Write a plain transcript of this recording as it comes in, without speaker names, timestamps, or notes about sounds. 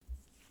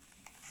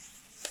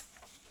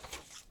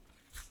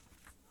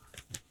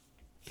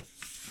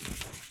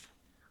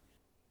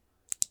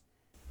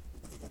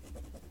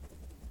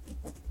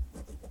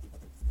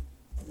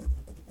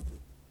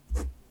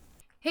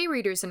Hey,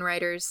 readers and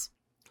writers.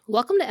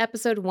 Welcome to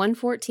episode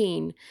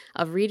 114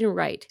 of Read and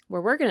Write,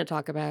 where we're going to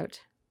talk about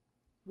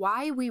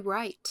why we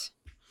write.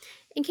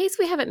 In case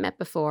we haven't met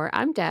before,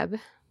 I'm Deb.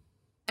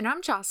 And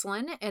I'm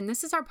Jocelyn, and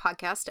this is our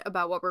podcast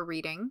about what we're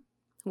reading,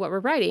 What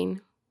we're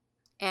writing,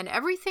 and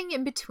everything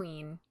in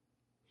between.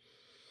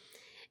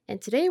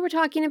 And today we're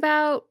talking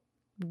about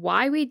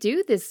why we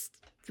do this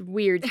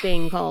weird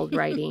thing called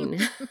writing.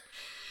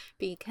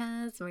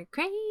 Because we're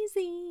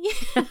crazy.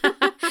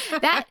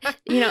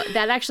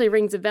 That actually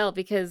rings a bell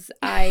because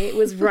I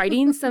was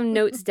writing some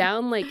notes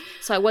down,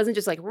 so I wasn't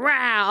just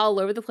rah all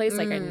over the place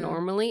like I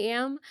normally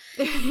am.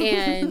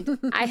 And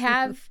I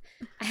have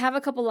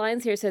a couple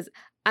lines here. It says,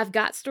 I've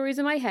got stories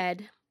in my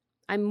head.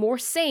 I'm more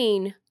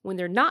sane when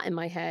they're not in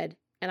my head,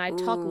 and I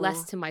talk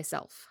less to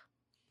myself.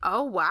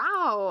 Oh,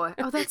 wow.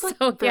 Oh, that's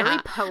very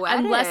poetic.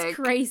 I'm less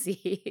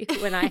crazy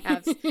when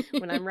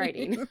I'm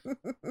writing.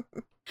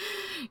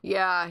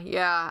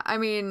 Yeah. I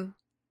mean,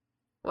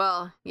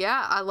 well,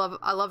 yeah, I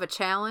love a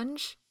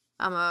challenge.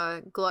 I'm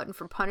a glutton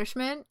for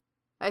punishment.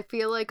 I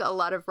feel like a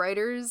lot of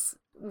writers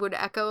would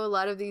echo a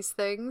lot of these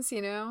things,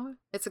 you know?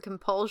 It's a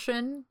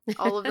compulsion,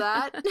 all of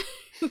that.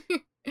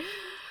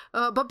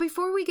 But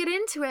before we get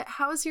into it,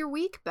 how's your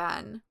week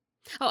been?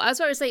 Oh, I was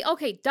about to say,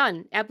 okay,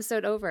 done.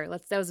 Episode over.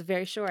 That was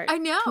very short. I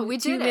know, we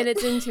did 2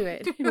 minutes into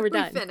it. We're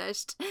done. We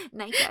finished.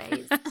 Night,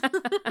 guys.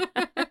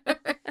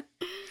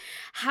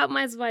 How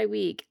was my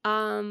week?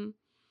 I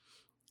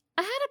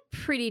had a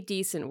pretty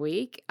decent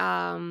week.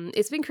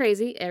 It's been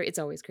crazy. It's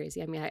always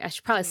crazy. I mean, I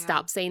should probably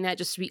stop saying that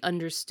just to be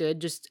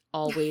understood. Just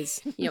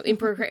always, in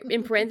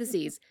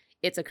parentheses,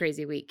 it's a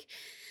crazy week.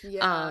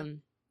 Yeah.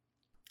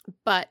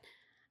 But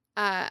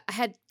I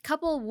had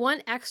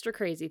one extra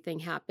crazy thing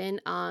happen.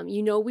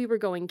 We were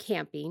going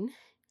camping.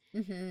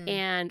 Mm-hmm.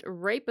 And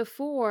right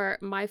before,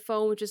 my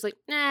phone was just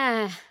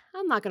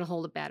I'm not going to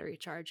hold a battery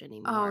charge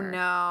anymore. Oh,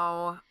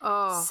 no.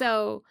 Oh.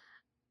 So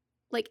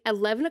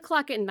 11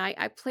 o'clock at night,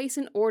 I place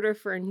an order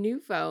for a new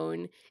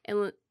phone,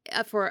 and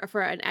I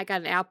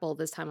got an Apple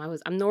this time.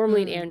 I'm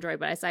normally an Android,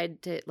 but I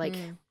decided to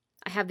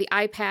I have the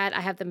iPad,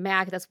 I have the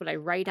Mac. That's what I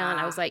write on.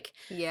 I was like,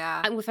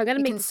 yeah, if I'm going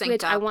to make the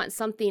switch, I want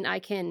something I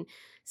can,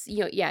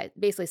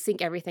 basically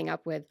sync everything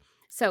up with.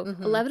 So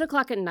 11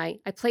 o'clock at night,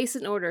 I place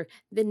an order.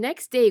 The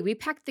next day, we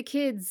packed the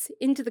kids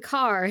into the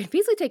car and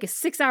basically take a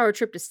 6-hour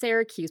trip to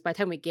Syracuse by the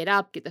time we get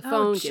up, get the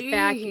phone, get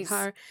back in the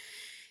car.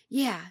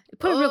 Yeah, it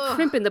put a real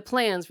crimp in the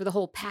plans for the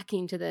whole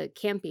packing to the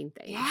camping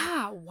thing.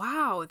 Yeah,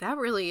 wow, that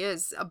really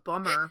is a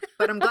bummer.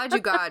 But I'm glad you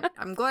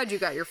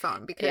got your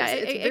phone because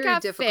it's very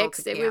got difficult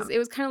fixed. to It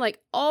was kind of like,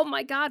 oh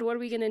my God, what are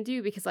we gonna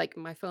do? Because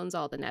my phone's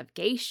all the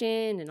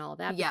navigation and all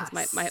that. Yes.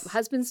 Because my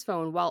husband's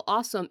phone, while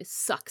awesome, it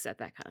sucks at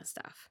that kind of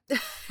stuff.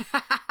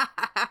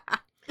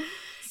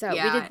 So we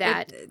did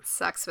that. It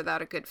sucks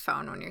without a good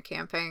phone when you're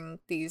camping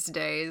these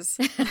days.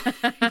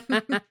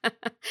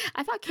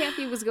 I thought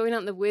camping was going out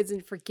in the woods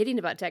and forgetting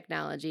about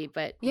technology,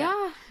 but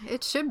yeah,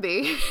 it should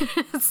be.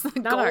 It's the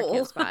not goal. Our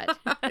camp spot.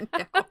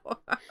 No.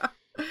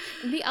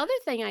 The other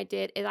thing I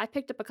did is I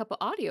picked up a couple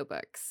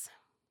audiobooks.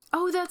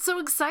 Oh, that's so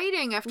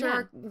exciting after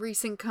our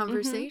recent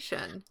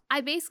conversation.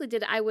 I basically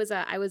did. I was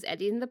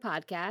editing the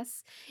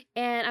podcast,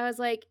 and I was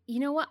like, you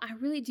know what? I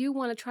really do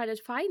want to try to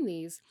find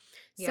these.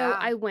 So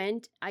I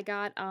went. I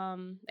got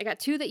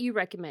 2 that you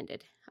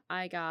recommended.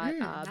 I got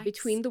nice.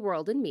 Between the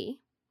World and Me.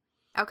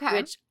 Okay.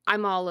 Which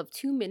I'm all of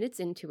 2 minutes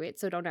into it,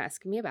 so don't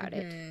ask me about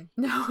it.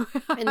 No.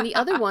 And the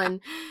other one,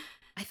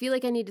 I feel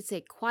like I need to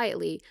say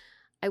quietly.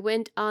 I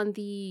went on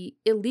the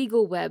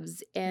illegal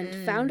webs and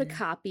found a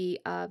copy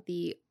of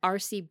the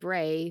R.C.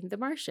 Bray, The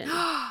Martian.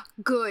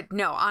 Good.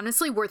 No,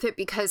 honestly, worth it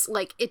because,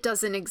 it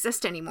doesn't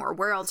exist anymore.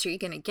 Where else are you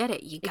going to get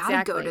it? You got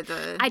to go to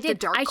the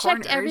dark I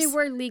corners. checked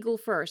everywhere legal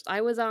first.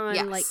 I was on,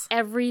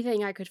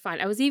 everything I could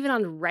find. I was even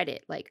on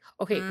Reddit.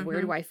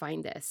 Where do I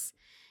find this?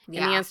 And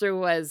the answer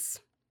was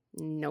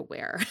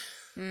nowhere.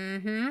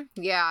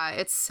 Yeah,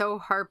 it's so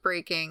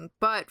heartbreaking.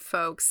 But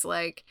folks,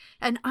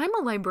 and I'm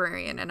a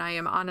librarian and I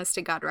am honest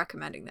to God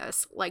recommending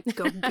this.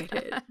 Go get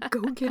it. Go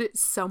get it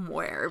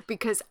somewhere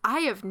because I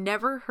have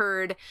never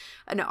heard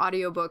an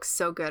audiobook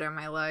so good in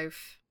my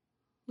life.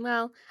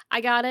 Well,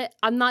 I got it.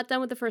 I'm not done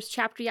with the first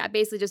chapter yet. I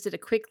basically just did a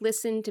quick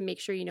listen to make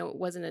sure, it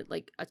wasn't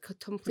a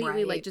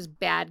completely just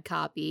bad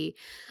copy.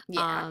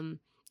 Yeah.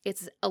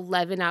 It's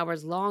 11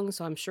 hours long,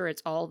 so I'm sure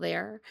it's all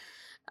there.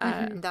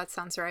 That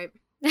sounds right.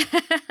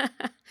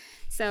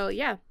 So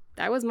yeah,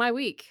 that was my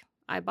week.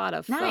 I bought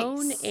a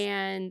phone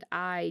and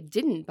I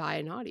didn't buy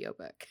an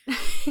audiobook.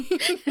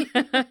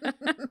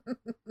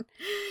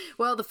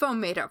 Well, the phone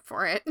made up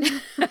for it.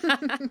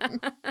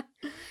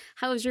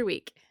 How was your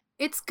week?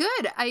 It's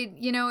good.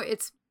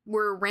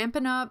 We're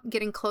ramping up,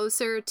 getting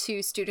closer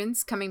to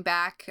students coming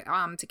back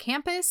to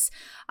campus.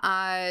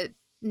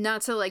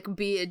 Not to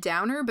be a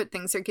downer, but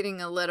things are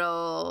getting a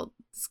little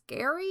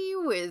scary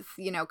with,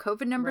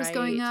 COVID numbers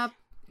going up.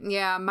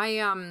 Yeah,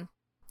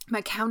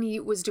 my county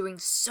was doing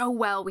so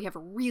well. We have a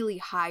really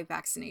high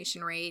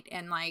vaccination rate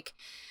and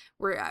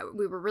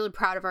we were really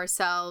proud of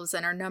ourselves,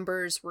 and our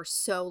numbers were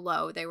so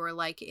low. They were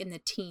like in the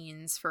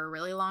teens for a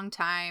really long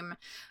time.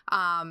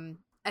 And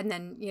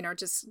then,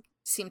 just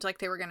seemed like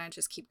they were going to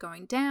just keep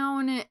going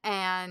down.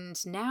 And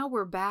now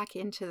we're back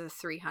into the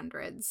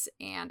 300s,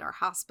 and our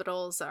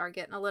hospitals are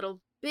getting a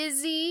little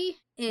busy,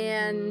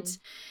 and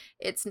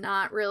it's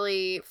not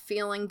really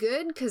feeling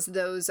good because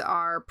those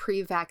are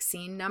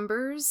pre-vaccine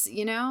numbers,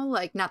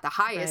 like not the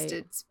highest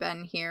it's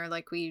been here.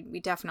 Like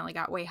we definitely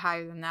got way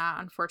higher than that,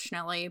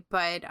 unfortunately,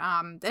 but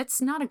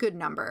that's not a good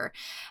number.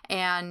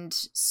 And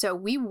so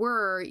we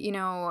were,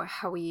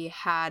 how we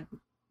had,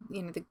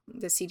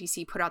 the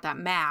CDC put out that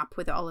map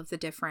with all of the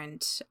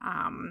different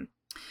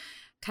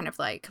kind of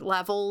like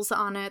levels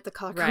on it, the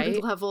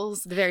color-coded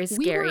levels. The very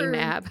scary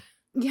map.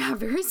 Yeah,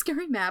 very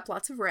scary map,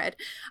 lots of red.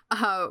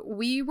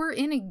 We were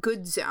in a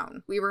good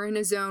zone. We were in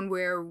a zone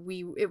where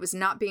it was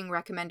not being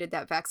recommended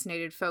that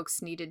vaccinated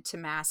folks needed to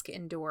mask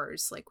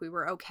indoors. Like, we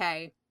were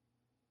okay.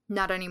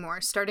 Not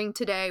anymore. Starting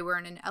today, we're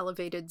in an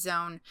elevated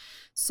zone.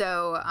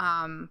 So,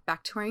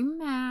 back to wearing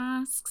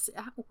masks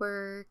at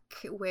work,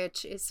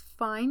 which is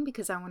fine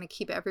because I want to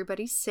keep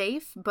everybody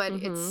safe, but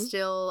it's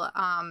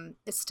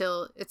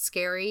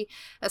scary,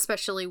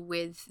 especially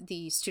with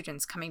the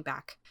students coming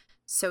back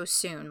so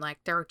soon. Like,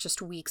 they're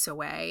just weeks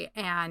away,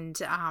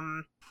 and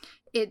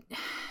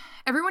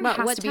everyone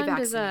has to be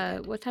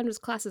vaccinated. What time does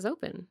classes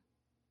open?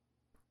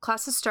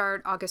 Classes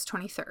start August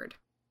 23rd.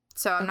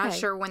 So I'm not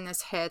sure when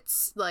this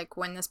hits, like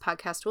when this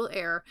podcast will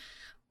air,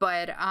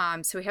 but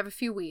so we have a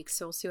few weeks,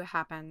 so we'll see what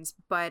happens.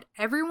 But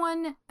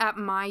everyone at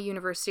my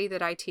university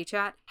that I teach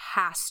at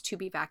has to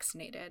be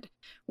vaccinated.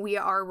 We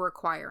are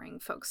requiring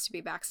folks to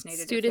be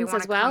vaccinated. Students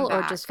as well,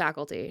 or just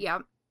faculty?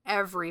 Yep.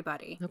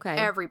 Everybody. Okay.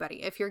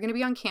 Everybody. If you're going to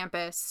be on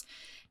campus,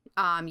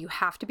 you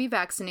have to be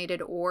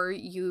vaccinated, or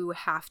you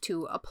have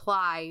to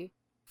apply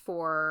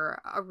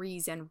for a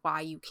reason why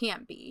you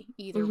can't be,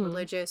 either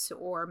religious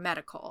or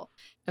medical.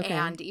 Okay.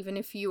 And even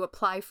if you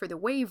apply for the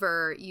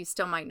waiver, you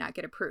still might not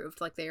get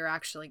approved. Like, they are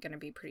actually going to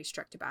be pretty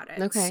strict about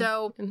it. Okay.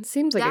 So it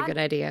seems like a good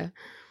idea.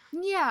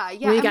 Yeah.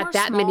 When you got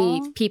that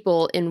many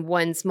people in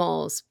one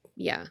small,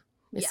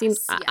 it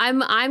seems.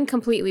 I'm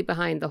completely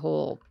behind the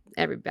whole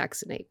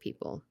vaccinate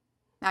people.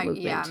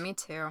 Yeah, me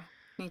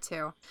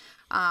too.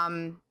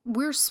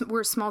 We're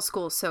a small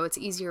school, so it's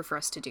easier for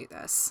us to do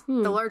this.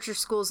 The larger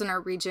schools in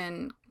our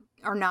region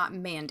are not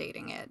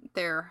mandating it.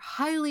 They're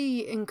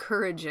highly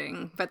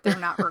encouraging, but they're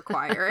not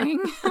requiring.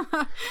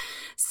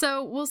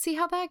 So we'll see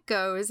how that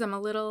goes. I'm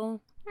a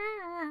little,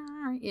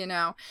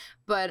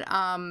 but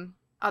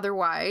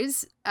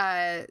otherwise,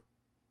 I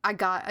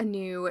got a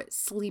new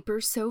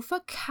sleeper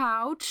sofa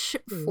couch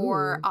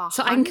for $100.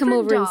 So I can come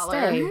over and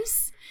stay.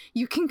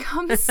 You can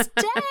come stay.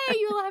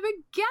 You'll have a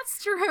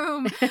guest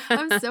room.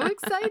 I'm so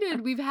excited.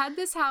 We've had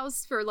this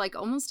house for like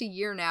almost a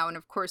year now, and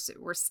of course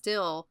we're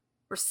still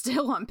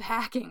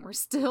unpacking. We're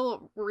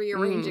still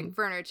rearranging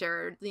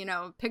furniture.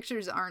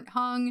 Pictures aren't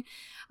hung.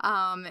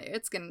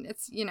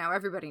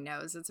 Everybody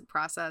knows it's a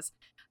process.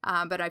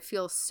 But I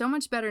feel so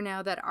much better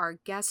now that our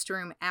guest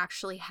room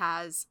actually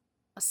has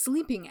a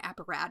sleeping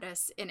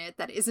apparatus in it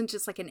that isn't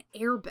just like an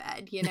air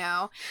bed, And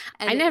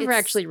I never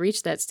actually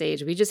reached that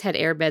stage. We just had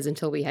air beds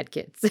until we had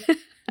kids.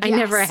 I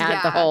never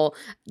had the whole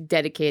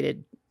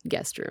dedicated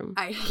guest room.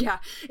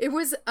 It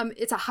was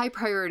it's a high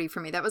priority for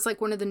me. That was like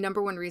one of the number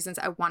one reasons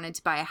I wanted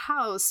to buy a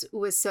house,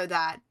 was so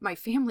that my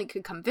family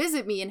could come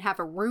visit me and have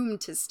a room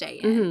to stay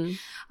in.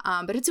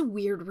 But it's a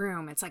weird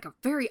room. It's like a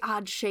very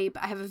odd shape.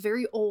 I have a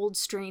very old,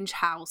 strange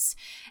house,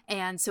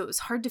 and so it was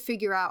hard to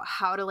figure out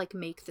how to like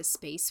make the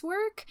space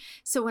work.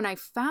 So when I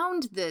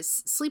found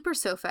this sleeper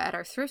sofa at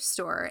our thrift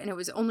store, and it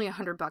was only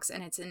 $100,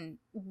 and it's in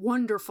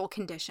wonderful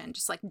condition,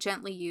 just like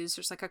gently used.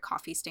 There's like a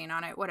coffee stain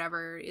on it,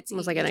 whatever. It's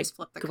almost like a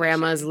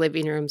grandma's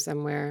living room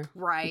somewhere.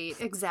 Right,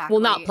 exactly.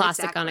 Well, not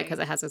plastic on it because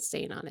it has a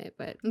stain on it,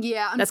 but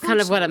yeah, that's kind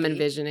of what I'm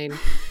envisioning.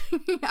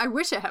 I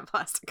wish it had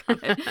plastic on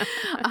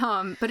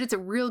it. But it's a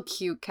real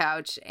cute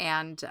couch,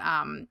 and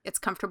it's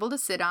comfortable to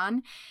sit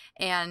on,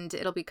 and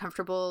it'll be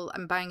comfortable.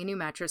 I'm buying a new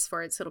mattress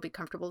for it, so it'll be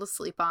comfortable to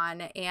sleep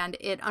on, and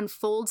it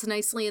unfolds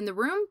nicely in the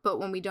room, but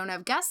when we don't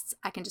have guests,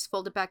 I can just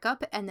fold it back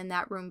up, and then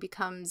that room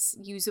becomes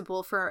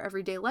usable for our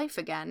everyday life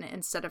again,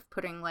 instead of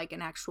putting like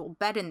an actual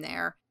bed in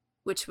there,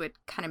 which would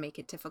kind of make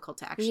it difficult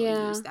to actually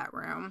use that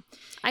room.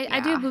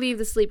 I do believe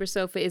the sleeper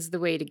sofa is the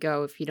way to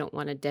go if you don't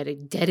want a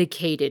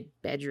dedicated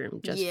bedroom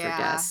just for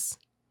guests.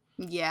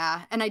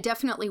 Yeah, and I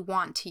definitely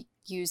want to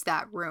use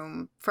that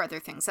room for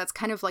other things. That's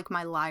kind of like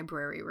my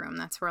library room.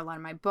 That's where a lot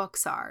of my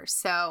books are.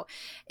 So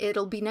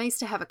it'll be nice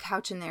to have a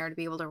couch in there to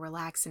be able to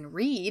relax and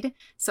read.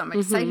 So I'm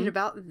excited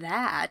about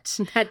that.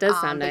 That does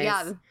sound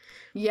nice.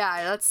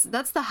 Yeah,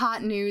 that's the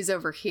hot news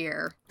over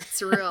here.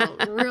 It's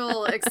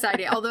real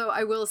exciting. Although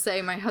I will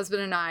say my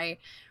husband and I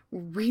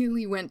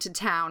really went to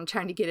town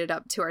trying to get it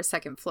up to our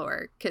second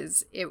floor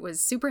because it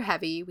was super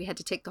heavy. We had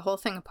to take the whole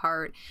thing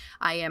apart.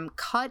 I am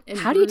cut and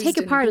How do you take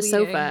apart a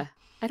bleeding. sofa?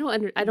 I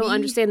don't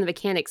understand the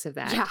mechanics of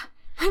that. Yeah.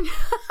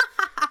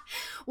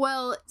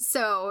 Well,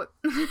 so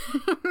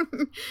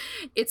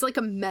it's like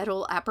a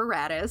metal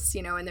apparatus,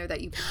 in there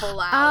that you pull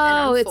out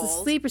Oh, and it's a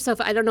unfold. sleeper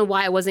sofa. I don't know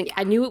why I wasn't. Yeah.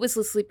 I knew it was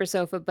a sleeper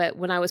sofa, but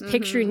when I was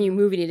picturing you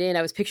moving it in,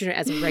 I was picturing it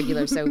as a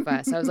regular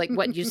sofa. So I was like,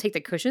 what? You just take the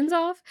cushions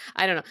off?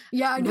 I don't know.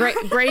 Yeah, I know.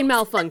 Brain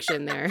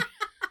malfunction there.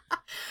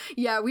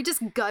 Yeah, we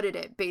just gutted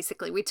it,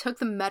 basically. We took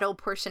the metal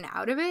portion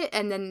out of it,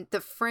 and then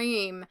the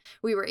frame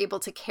we were able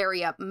to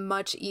carry up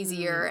much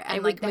easier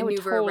and like that would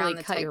maneuver totally around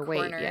the cut tight your weight,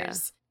 corners. yeah.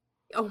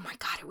 Oh my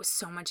God, it was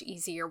so much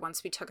easier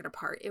once we took it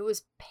apart. It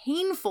was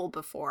painful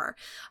before.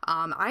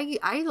 I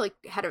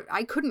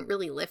couldn't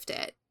really lift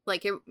it.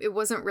 Like it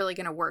wasn't really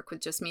going to work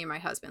with just me and my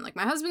husband. Like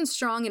my husband's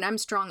strong and I'm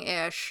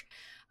strong-ish.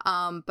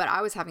 But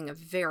I was having a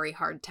very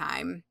hard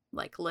time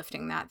like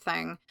lifting that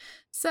thing.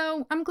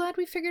 So I'm glad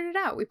we figured it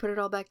out. We put it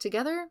all back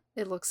together.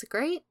 It looks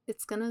great.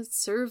 It's going to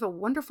serve a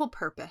wonderful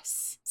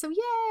purpose. So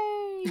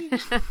yay!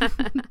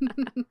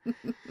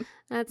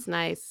 That's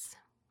nice.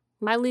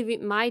 My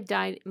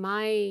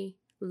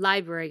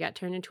library got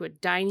turned into a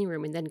dining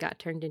room and then got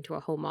turned into a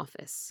home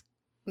office.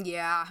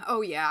 Yeah.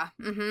 Oh, yeah.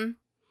 Mm-hmm.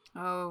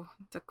 Oh,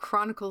 the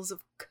Chronicles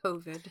of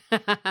COVID.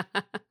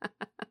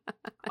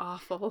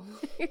 Awful.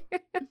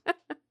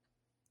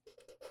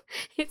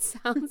 It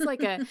sounds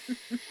like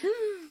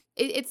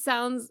it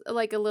sounds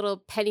like a little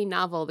penny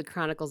novel, The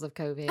Chronicles of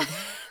COVID.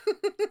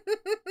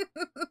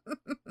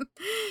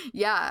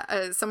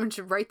 Yeah, someone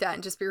should write that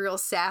and just be real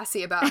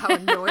sassy about how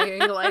annoying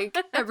like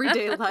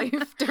everyday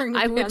life during a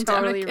I would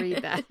totally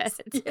pandemic read that.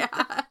 is. Yeah.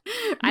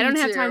 I don't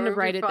Me have too. time to It'd be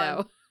write it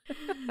fun.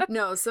 though.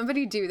 No,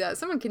 somebody do that.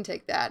 Someone can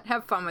take that.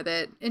 Have fun with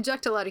it.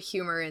 Inject a lot of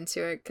humor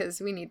into it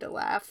because we need to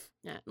laugh.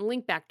 Yeah,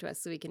 link back to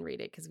us so we can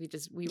read it because we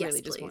Yes,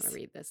 really just want to please.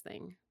 read this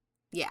thing.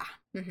 Yeah.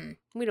 Mm-hmm.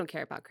 We don't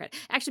care about credit.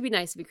 Actually, it'd be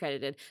nice to be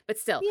credited, but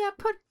still. Yeah,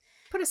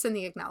 put us in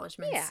the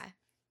acknowledgments. Yeah.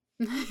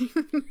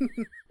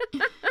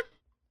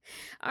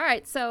 All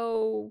right,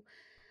 so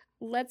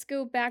let's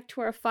go back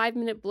to our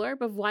 5-minute blurb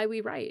of why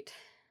we write.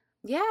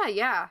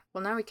 Yeah.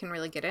 Well, now we can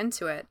really get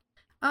into it.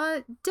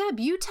 Deb,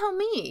 you tell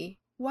me.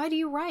 Why do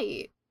you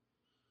write?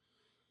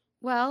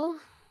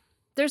 Well,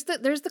 there's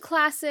the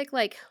classic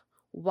like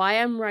why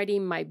I'm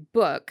writing my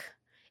book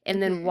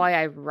and then why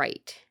I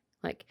write.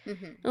 Like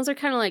those are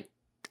kind of like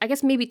I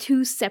guess maybe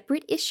two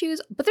separate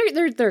issues, but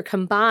they're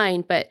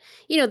combined, but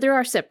there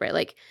are separate.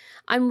 Like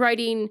I'm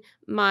writing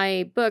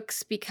my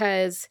books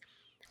because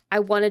I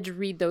wanted to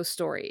read those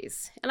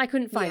stories and I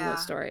couldn't find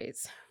those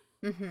stories.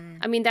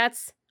 I mean,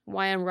 that's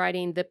why I'm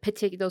writing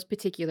those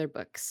particular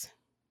books.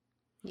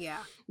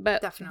 Yeah.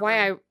 But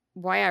definitely.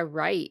 why I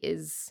write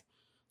is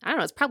I don't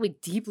know, it's probably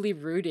deeply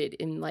rooted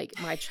in like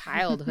my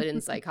childhood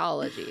in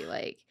psychology.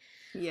 Like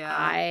yeah.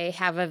 I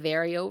have a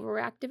very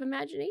overactive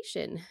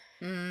imagination.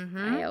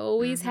 I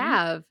always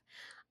have.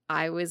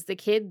 I was the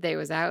kid that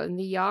was out in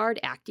the yard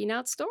acting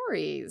out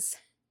stories.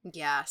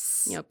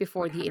 Yes.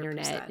 Before 100%. The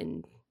internet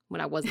and when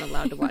I wasn't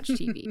allowed to watch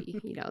TV,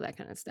 that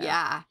kind of stuff.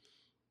 Yeah.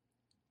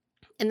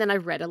 And then I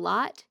read a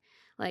lot.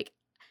 Like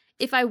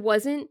if I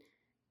wasn't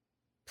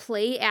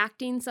play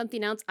acting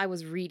something else, I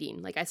was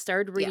reading. Like I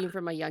started reading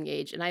from a young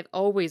age and I've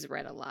always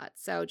read a lot.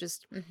 So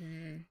just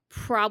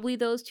probably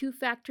those two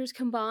factors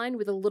combined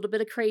with a little bit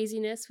of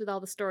craziness with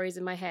all the stories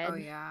in my head. Oh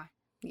yeah.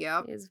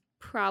 Yep. Is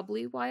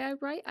probably why I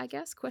write, I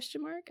guess, ? I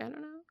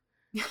don't know.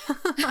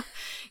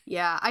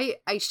 Yeah,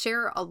 I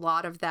share a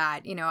lot of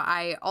that.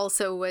 I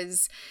also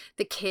was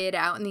the kid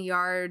out in the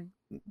yard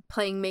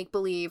playing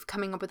make-believe,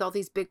 coming up with all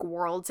these big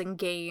worlds and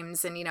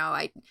games, and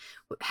I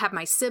have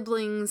my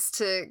siblings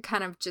to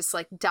kind of just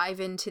like dive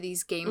into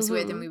these games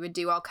with, and we would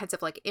do all kinds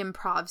of like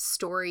improv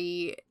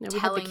story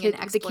telling and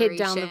exploration. The kid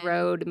down the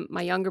road,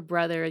 my younger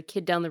brother, a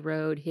kid down the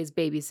road, his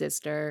baby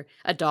sister,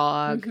 a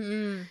dog.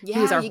 Yeah, he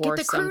was our you horse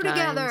get the crew sometimes.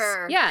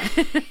 together. Yeah.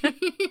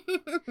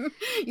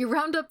 You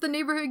round up the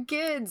neighborhood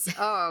kids.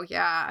 Oh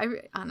yeah,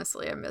 I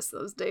miss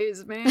those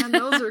days, man.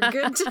 Those are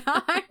good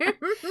times.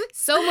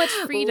 So much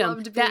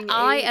freedom that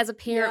I, as a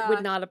parent,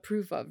 would not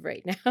approve of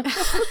right now.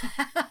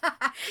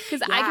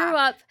 Because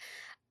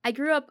I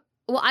grew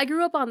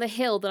up on the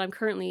hill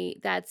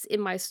that's in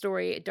my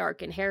story,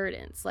 Dark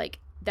Inheritance. Like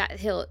that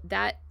hill,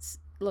 that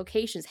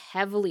location is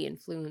heavily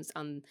influenced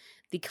on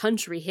the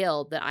country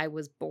hill that I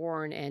was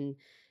born and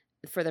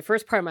for the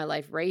first part of my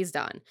life raised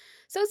on.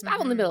 So it's out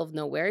in the middle of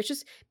nowhere. It's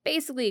just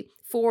basically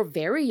 4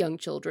 very young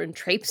children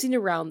traipsing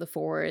around the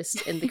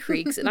forest and the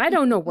creeks. And I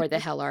don't know where the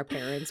hell our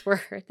parents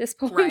were at this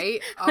point.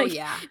 Right. Oh, like,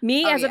 yeah.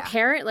 Me as a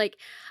parent, like,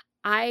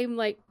 I'm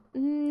like,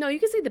 no, you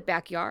can say the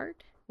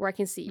backyard where I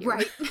can see you.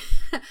 Right.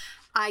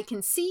 I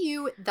can see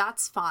you.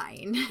 That's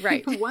fine.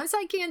 Right. Once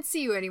I can't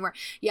see you anymore.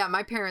 Yeah.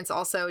 My parents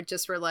also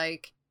just were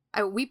like,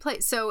 we play.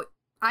 So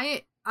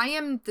I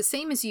am the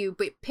same as you,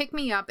 but pick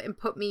me up and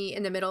put me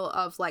in the middle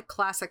of like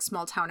classic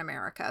small town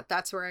America.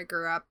 That's where I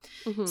grew up.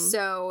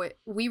 So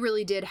we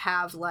really did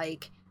have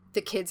like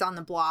the kids on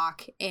the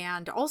block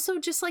and also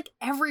just like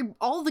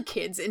all the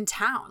kids in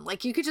town.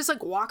 Like you could just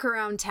like walk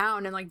around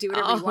town and like do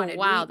whatever you wanted.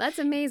 Wow, that's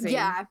amazing.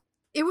 Yeah.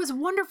 It was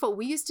wonderful.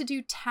 We used to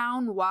do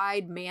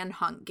town-wide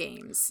manhunt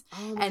games.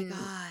 Oh my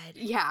God.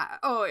 Yeah.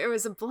 Oh, it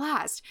was a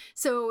blast.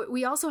 So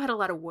we also had a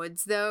lot of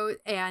woods though.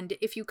 And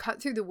if you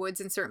cut through the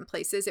woods in certain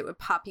places, it would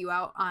pop you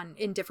out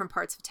in different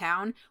parts of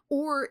town,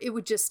 or it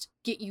would just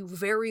get you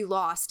very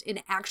lost in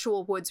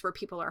actual woods where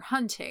people are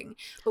hunting.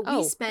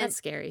 But that's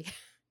scary.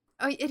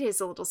 Oh, it is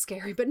a little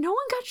scary, but no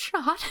one got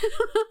shot.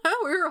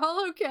 We were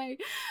all okay.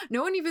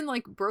 No one even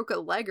like broke a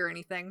leg or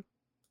anything.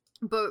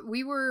 But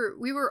we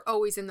were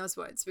always in those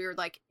woods. We were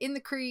like in the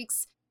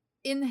creeks,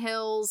 in the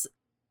hills,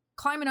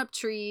 climbing up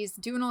trees,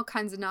 doing all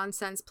kinds of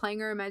nonsense,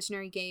 playing our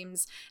imaginary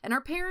games. And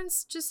our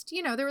parents just,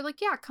 you know, they were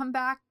like, yeah, come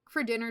back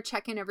for dinner,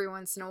 check in every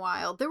once in a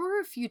while. There were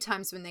a few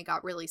times when they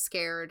got really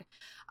scared,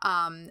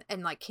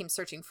 and like came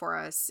searching for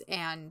us,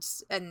 and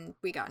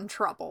we got in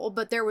trouble.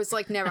 But there was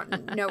like never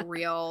no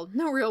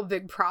real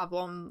big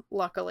problem,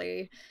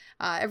 luckily.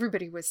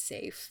 Everybody was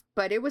safe.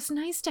 But it was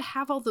nice to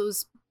have all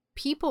those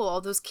people,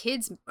 all those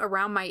kids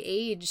around my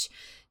age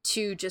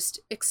to just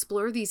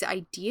explore these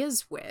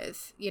ideas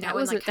with, you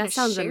know, that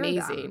sounds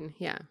amazing. Them.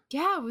 Yeah.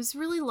 Yeah, it was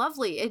really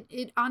lovely.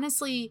 It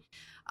honestly,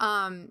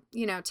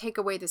 you know, take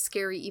away the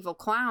scary evil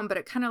clown, but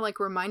it kind of like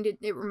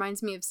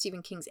reminds me of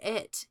Stephen King's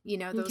It, you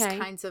know, those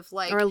kinds of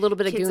like, or a little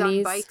bit of kids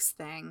Goonies on bikes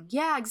thing.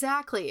 Yeah,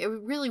 exactly. It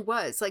really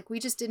was like, we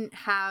just didn't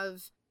have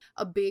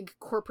a big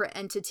corporate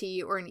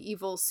entity or an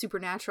evil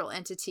supernatural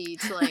entity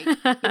to like,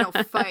 you know,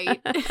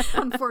 fight,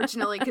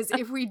 unfortunately, because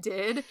if we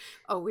did,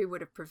 we would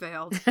have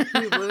prevailed.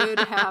 We would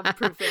have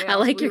prevailed. I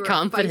like your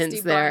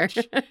confidence there.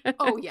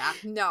 Oh yeah,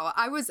 no,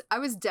 I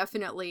was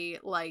definitely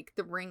like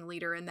the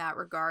ringleader in that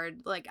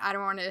regard. Like, I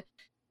don't want to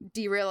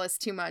derail us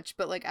too much,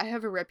 but like I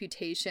have a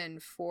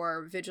reputation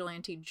for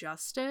vigilante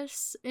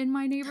justice in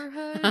my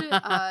neighborhood.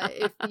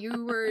 If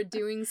you were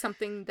doing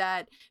something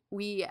that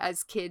we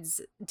as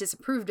kids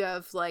disapproved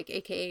of, like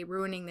aka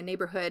ruining the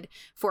neighborhood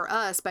for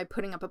us by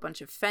putting up a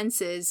bunch of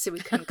fences so we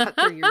couldn't cut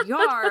through your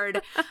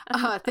yard,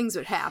 things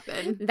would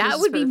happen. That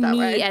would be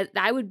me.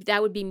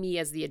 That would be me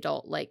as the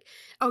adult. Like,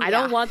 I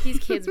don't want these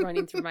kids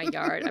running through my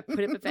yard. I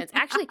put up a fence.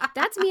 Actually,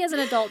 that's me as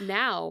an adult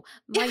now.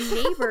 My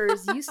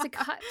neighbors used to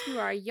cut through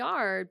our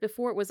yard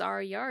before it was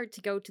our yard to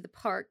go to the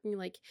park and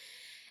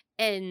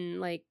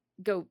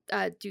go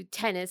do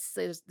tennis.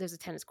 There's a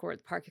tennis court at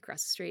the park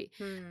across the street.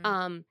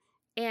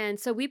 And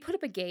so we put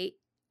up a gate,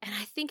 and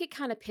I think it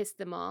kind of pissed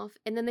them off.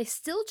 And then they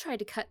still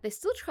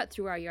cut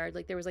through our yard.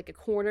 Like there was like a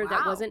corner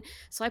that wasn't.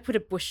 So I put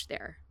a bush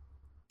there.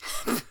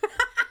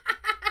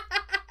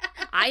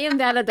 I am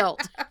that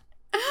adult.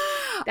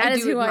 That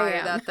is who I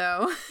am. That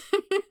though.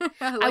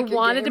 I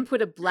wanted to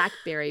put a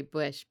blackberry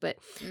bush, but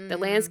the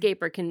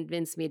landscaper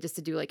convinced me just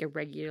to do like a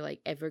regular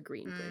like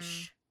evergreen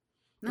bush.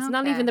 It's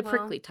not even the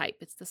prickly type;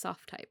 it's the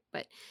soft type.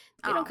 But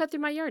they don't cut through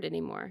my yard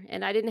anymore,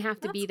 and I didn't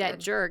have to be that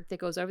jerk that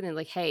goes over there and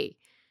like, "Hey,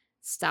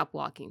 stop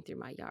walking through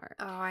my yard."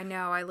 Oh, I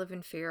know. I live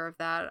in fear of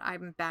that.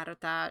 I'm bad at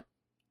that.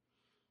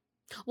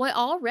 Well, I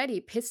already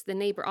pissed the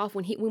neighbor off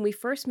when we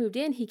first moved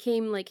in. He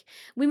came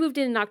we moved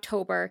in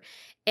October,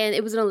 and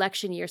it was an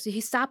election year, so he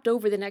stopped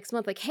over the next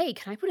month. Like, hey,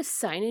 can I put a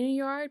sign in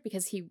your yard,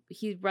 because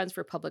he runs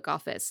for public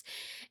office,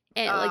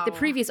 and like the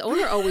previous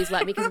owner always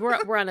let me, because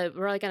we're on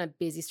a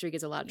busy street.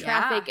 There's a lot of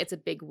traffic. It's a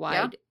big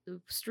wide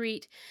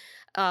street.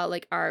 We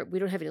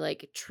don't have any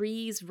like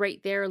trees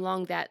right there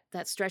along that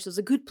stretch. So it's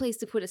a good place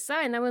to put a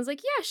sign. And I was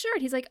like, yeah, sure.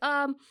 And he's like,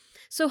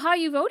 so how are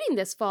you voting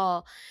this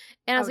fall?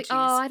 And I was like, geez.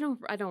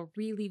 I don't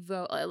really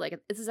vote. Like,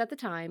 this is at the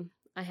time,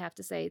 I have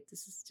to say,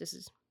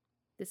 this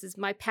is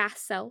my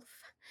past self.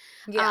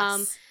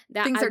 Yes.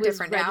 That things I are was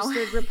different now.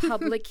 Registered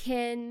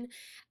Republican.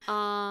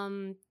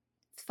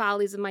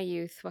 Follies of my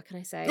youth. What can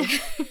I say?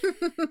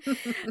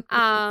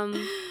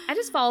 I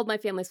just followed my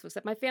family's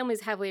footsteps. My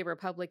family's heavily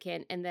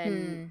Republican, and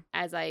then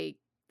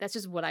that's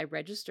just what I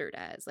registered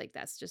as. Like,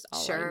 that's just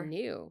all I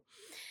knew.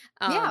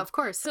 Yeah, of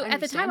course. So at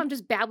the time, I'm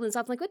just babbling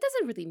stuff. Like, it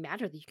doesn't really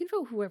matter that you can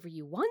vote whoever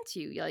you want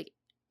to. Like,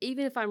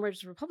 even if I'm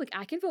registered Republican,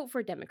 I can vote for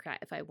a Democrat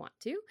if I want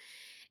to.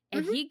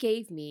 And he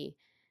gave me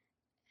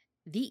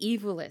the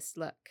evilest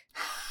look.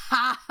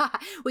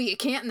 Well, you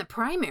can't in the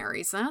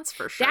primaries, that's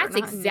for sure. That's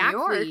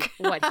exactly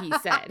what he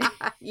said.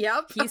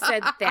 Yep. He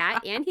said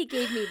that, and he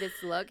gave me this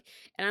look,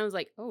 and I was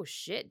like, oh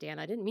shit, Dan,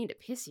 I didn't mean to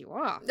piss you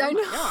off. I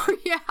know.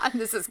 Yeah,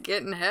 this is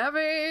getting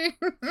heavy.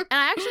 And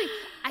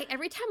I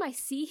every time I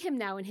see him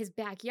now in his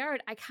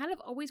backyard, I kind of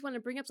always want to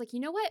bring up, like, you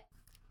know what?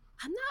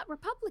 I'm not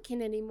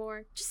Republican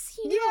anymore. Just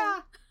so you know.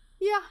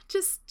 Yeah,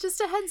 just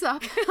a heads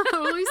up.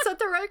 We set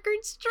the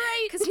record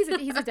straight. Because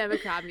he's a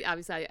Democrat.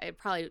 Obviously, I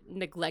probably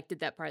neglected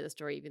that part of the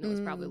story, even though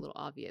it's probably a little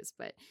obvious.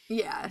 But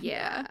yeah.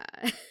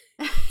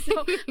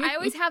 So I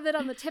always have that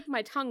on the tip of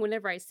my tongue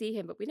whenever I see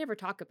him. But we never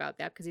talk about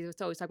that, because he's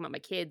always talking about my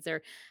kids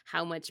or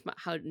how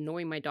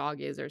annoying my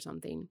dog is or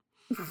something.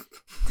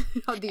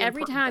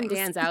 Every time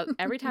Dan's out,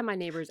 every time my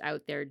neighbor's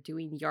out there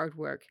doing yard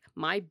work,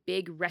 my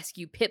big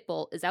rescue pit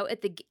bull is out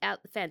at the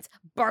fence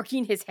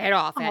barking his head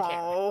off at him.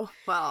 Oh,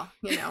 well,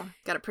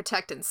 got to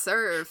protect and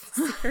serve.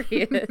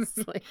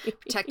 Seriously.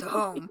 Protect the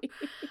home.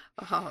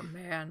 Oh,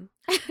 man.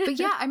 But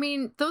yeah, I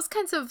mean, those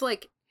kinds of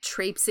like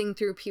traipsing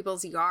through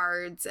people's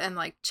yards and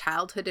like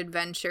childhood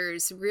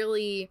adventures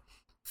really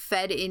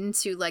fed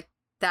into like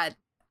that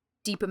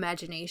deep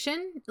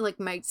imagination. Like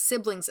my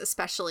siblings,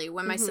 especially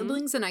when my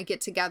siblings and I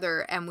get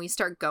together and we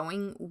start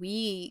going,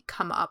 we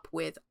come up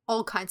with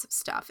all kinds of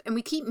stuff, and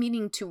we keep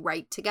meaning to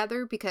write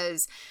together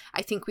because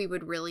I think we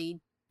would really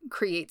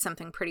create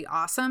something pretty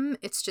awesome.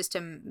 It's just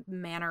a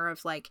manner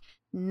of like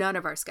none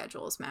of our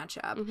schedules match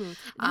up.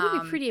 That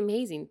would be pretty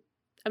amazing.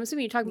 I'm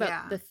assuming you're talking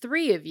about the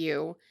three of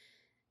you,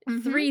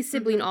 three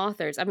sibling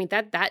authors. I mean,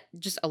 that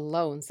just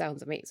alone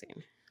sounds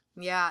amazing.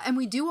 Yeah, and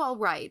we do all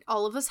write.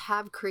 All of us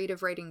have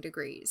creative writing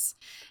degrees.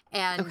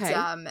 And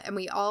and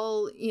we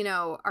all, you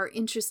know, are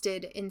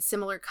interested in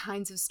similar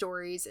kinds of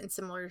stories and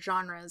similar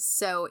genres.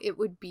 So it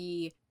would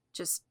be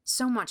just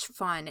so much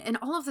fun. And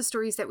all of the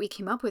stories that we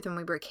came up with when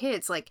we were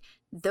kids, like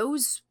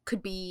those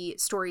could be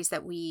stories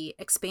that we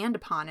expand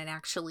upon and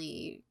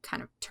actually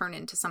kind of turn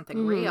into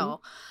something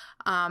real.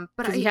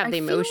 But you have the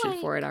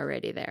emotion for it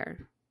already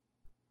there.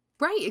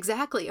 Right,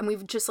 exactly. And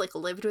we've just like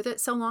lived with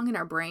it so long in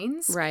our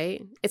brains.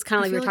 Right. It's kind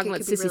of like we were talking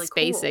about Sissy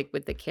Spacek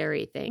with the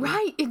Carrie thing.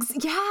 Right.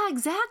 Yeah,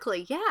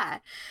 exactly. Yeah.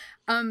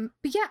 But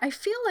yeah, I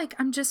feel like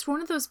I'm just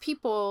one of those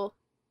people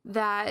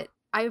that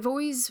I've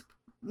always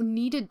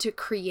needed to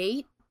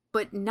create,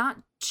 but not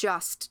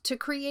just to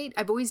create.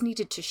 I've always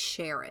needed to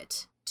share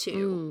it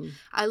too.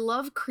 I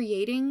love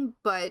creating,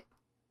 but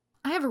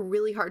I have a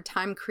really hard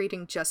time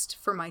creating just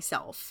for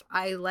myself.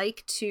 I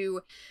like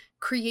to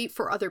create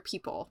for other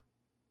people.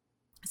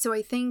 So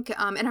I think,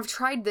 and I've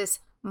tried this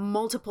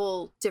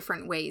multiple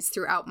different ways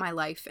throughout my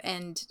life.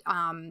 And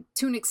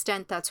to an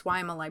extent, that's why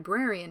I'm a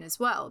librarian as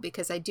well,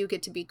 because I do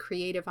get to be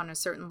creative on a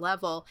certain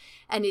level.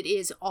 And it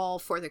is all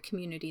for the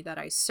community that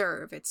I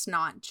serve. It's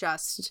not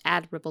just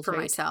admirable for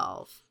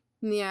myself.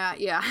 Yeah,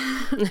 yeah.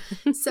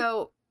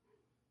 So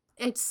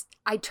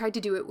I tried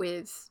to do it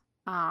with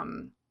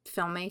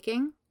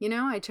filmmaking, you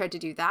know, I tried to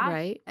do that.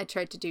 Right. I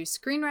tried to do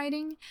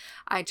screenwriting.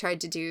 I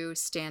tried to do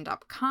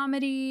stand-up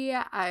comedy.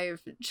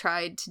 I've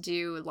tried to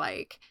do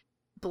like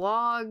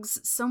blogs,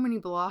 so many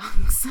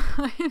blogs.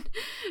 I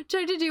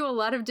tried to do a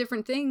lot of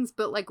different things,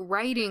 but like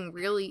writing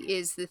really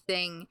is the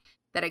thing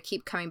that I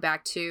keep coming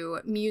back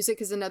to.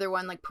 Music is another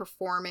one, like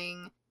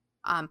performing,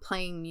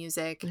 playing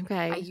music.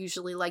 Okay. I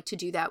usually like to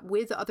do that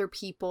with other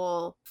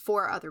people,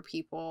 for other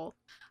people.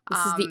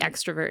 This is the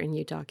extrovert in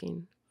you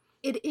talking.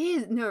 It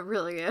is. No, it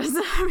really is.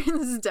 I mean,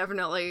 this is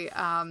definitely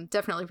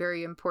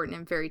very important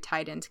and very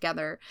tied in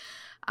together.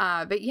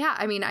 But yeah,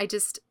 I mean, I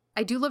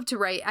do love to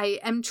write. I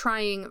am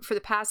trying for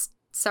the past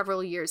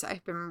several years.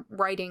 I've been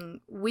writing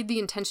with the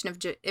intention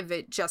of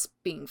it just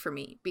being for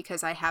me,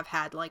 because I have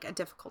had like a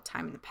difficult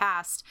time in the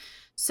past.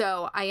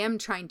 So I am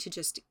trying to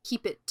just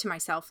keep it to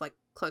myself, like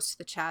close to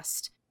the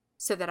chest,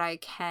 so that I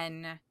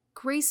can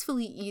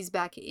gracefully ease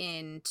back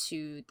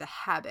into the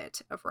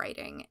habit of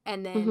writing.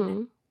 And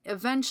then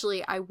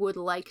eventually I would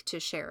like to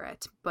share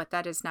it, but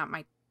that is not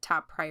my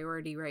top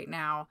priority right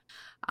now.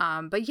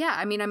 But yeah,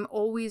 I mean, I'm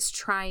always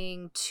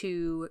trying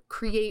to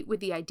create with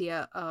the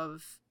idea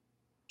of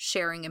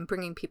sharing and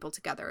bringing people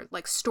together.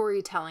 Like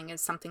storytelling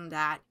is something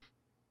that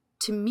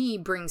to me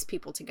brings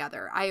people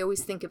together. I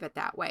always think of it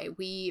that way.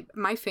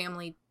 My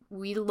family,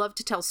 we love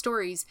to tell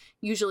stories,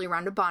 usually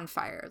around a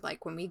bonfire.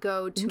 Like when we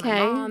go to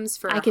my mom's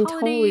for I can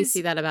holidays. Totally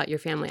see that about your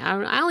family.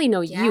 I only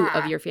know you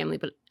of your family,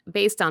 but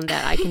based on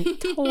that, I can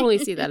totally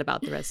see that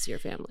about the rest of your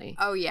family.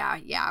 Oh yeah,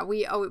 yeah.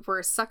 We're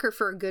a sucker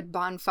for a good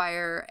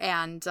bonfire,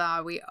 and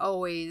we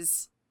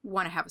always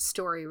want to have a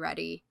story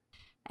ready.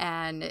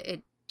 And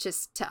it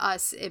just, to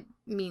us, it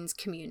means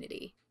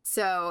community.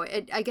 So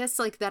I guess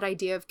like that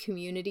idea of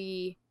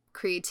community,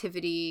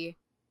 creativity,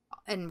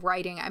 and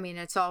writing, I mean,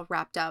 it's all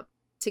wrapped up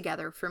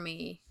together for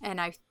me. And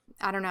I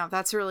don't know,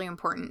 that's really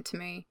important to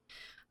me.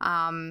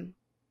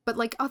 But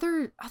like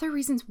other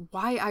reasons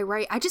why I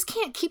write, I just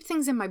can't keep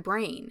things in my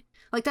brain.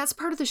 Like that's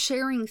part of the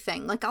sharing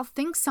thing. Like I'll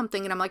think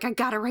something and I'm like, I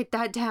gotta write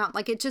that down.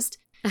 Like it just,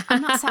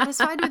 I'm not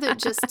satisfied with it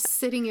just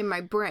sitting in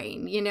my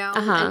brain, you know?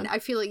 And I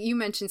feel like you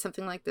mentioned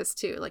something like this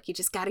too. Like you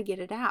just gotta get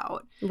it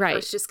out. Right. Or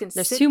it's just gonna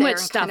There's sit too there much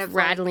and stuff kind of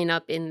rattling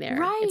up in there.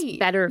 Right. It's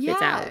better if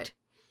it's out.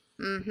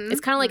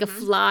 It's kind of like a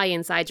fly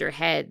inside your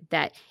head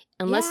that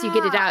unless you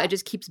get it out, it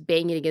just keeps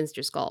banging against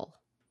your skull.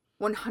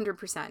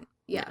 100%.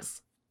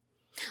 Yes.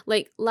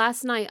 Like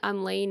last night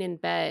I'm laying in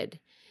bed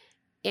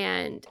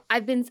and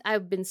I've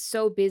been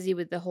so busy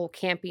with the whole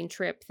camping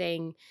trip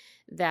thing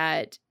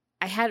that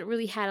I hadn't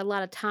really had a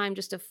lot of time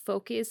just to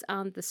focus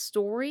on the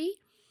story.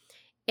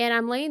 And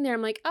I'm laying there,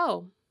 I'm like,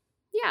 oh,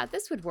 yeah,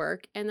 this would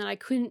work. And then I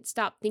couldn't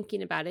stop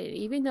thinking about it. And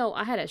even though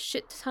I had a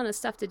shit ton of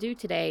stuff to do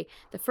today,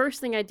 the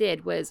first thing I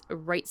did was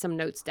write some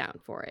notes down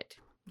for it.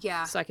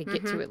 Yeah. So I could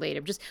get to it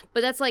later.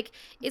 But that's like,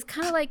 it's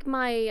kind of like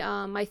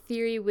my my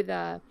theory with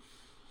plot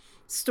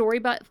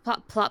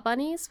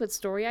bunnies with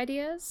story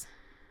ideas.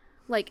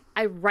 Like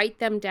I write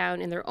them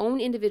down in their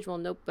own individual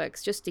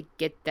notebooks just to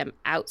get them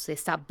out so they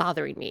stop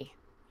bothering me.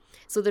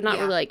 So they're not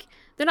really like,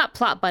 they're not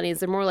plot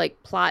bunnies. They're more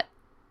like plot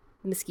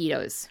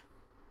mosquitoes.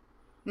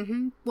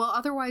 Well,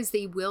 otherwise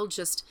they will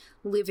just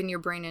live in your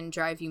brain and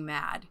drive you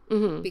mad.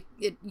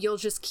 You'll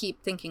just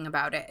keep thinking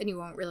about it, and you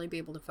won't really be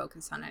able to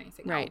focus on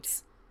anything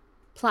else.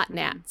 Plot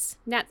gnats.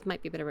 Gnats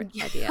might be a better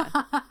idea.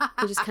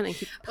 They just kind of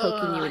keep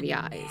poking you in the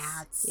eyes.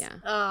 Gnats. Yeah.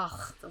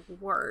 Ugh, the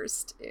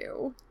worst.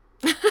 Ew.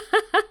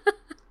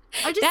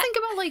 I just think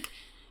about, like,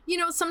 you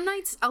know, some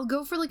nights I'll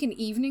go for like an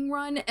evening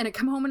run and I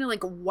come home and I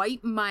like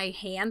wipe my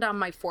hand on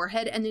my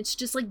forehead and it's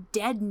just like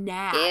dead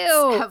gnats.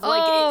 Ew. Have,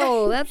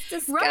 like, that's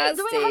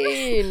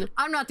disgusting. Right?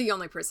 I'm not the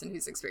only person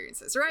who's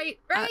experienced this, right?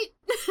 Right?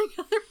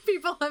 Other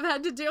people have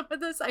had to deal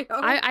with this, I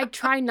hope. I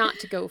try not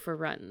to go for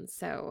runs,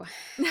 so.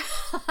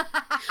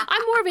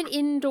 I'm more of an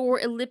indoor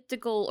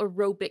elliptical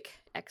aerobic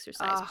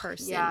exercise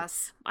person.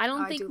 Yes. I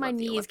don't think my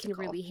knees can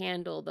really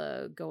handle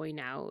the going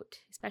out,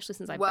 especially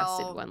since I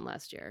busted one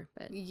last year.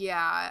 But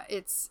yeah,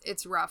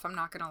 it's rough. I'm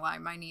not gonna lie.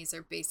 My knees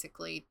are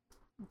basically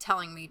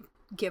telling me,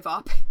 give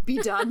up, be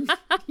done.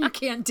 You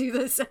can't do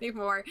this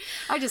anymore.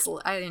 I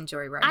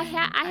enjoy running.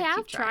 I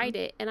have tried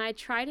it, and I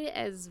tried it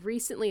as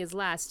recently as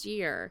last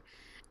year,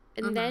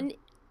 and then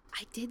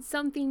I did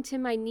something to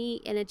my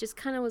knee, and it just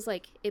kind of was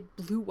like it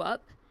blew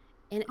up.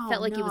 And it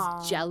felt like it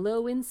was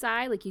Jello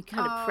inside, like you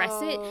kind of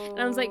press it. And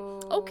I was like,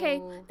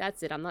 okay,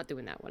 that's it. I'm not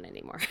doing that one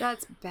anymore.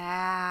 That's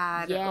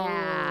bad.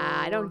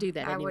 Yeah, I don't do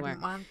that anymore. I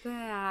wouldn't want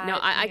that. No,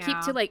 I keep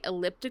to like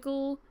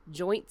elliptical,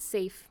 joint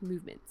safe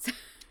movements.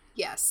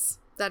 Yes,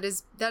 that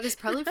is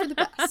probably for the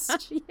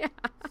best. Yeah.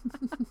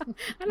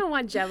 I don't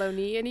want Jello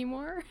knee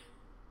anymore.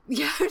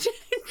 Yeah.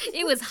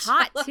 It was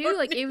hot too.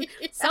 Like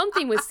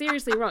something was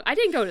seriously wrong. I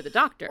didn't go to the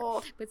doctor,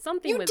 but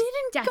something was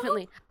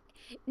definitely.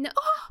 No,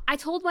 I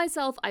told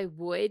myself I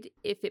would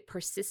if it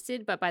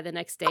persisted, but by the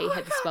next day,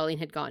 the swelling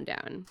had gone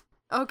down.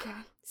 Okay.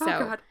 So, oh,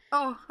 God.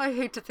 Oh, I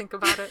hate to think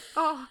about it.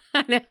 Oh,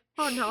 oh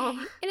no.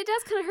 And it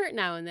does kind of hurt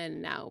now and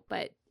then now,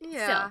 but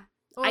yeah. Still.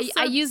 Well,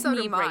 I use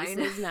knee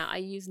braces now. I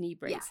use knee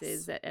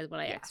braces when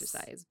I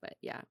exercise, but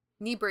yeah.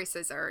 Knee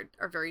braces are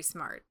very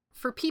smart.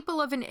 For people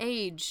of an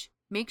age,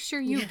 make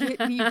sure you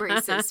get knee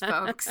braces,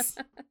 folks.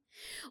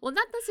 Well,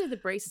 not necessarily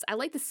the braces. I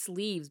like the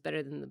sleeves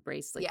better than the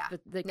brace. Like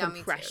the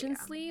compression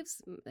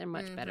sleeves, they're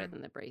much better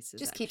than the braces.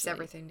 Just keeps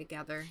everything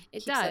together. It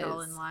keeps does. It all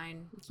in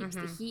line. It keeps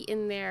the heat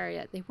in there.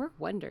 Yeah, they work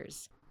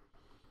wonders.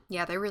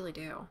 Yeah, they really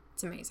do.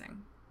 It's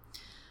amazing.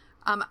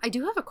 I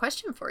do have a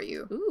question for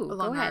you. Ooh,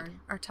 along go ahead.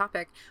 Our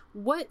topic.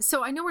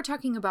 So I know we're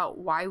talking about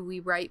why we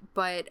write,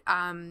 but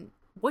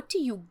what do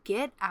you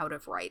get out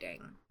of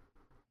writing?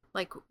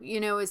 Like, you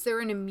know, is there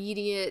an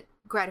immediate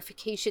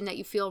gratification that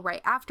you feel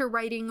right after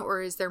writing,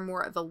 or is there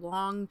more of a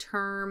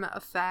long-term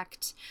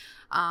effect?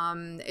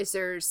 Is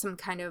there some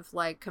kind of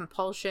like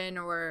compulsion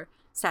or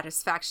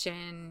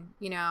satisfaction?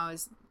 You know,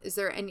 is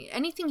there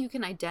anything you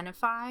can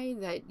identify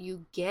that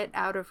you get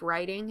out of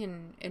writing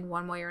in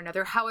one way or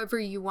another, however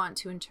you want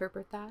to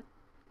interpret that?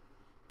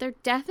 There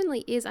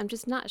definitely is. I'm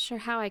just not sure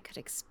how I could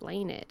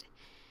explain it.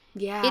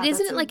 Yeah. It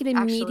isn't like an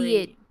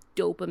immediate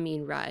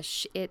dopamine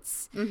rush.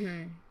 It's...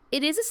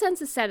 It is a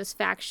sense of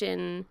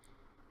satisfaction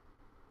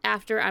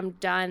after I'm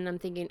done. I'm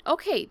thinking,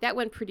 okay, that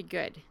went pretty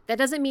good. That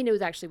doesn't mean it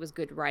was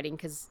good writing,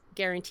 because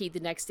guaranteed the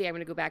next day I'm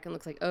going to go back and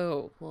look like,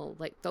 oh, well,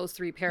 like those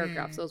 3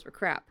 paragraphs, those were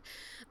crap.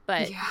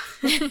 But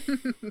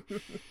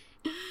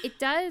it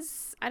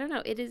does, I don't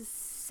know, it is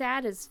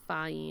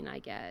satisfying, I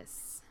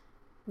guess.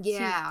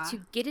 Yeah.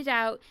 To get it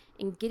out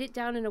and get it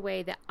down in a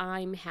way that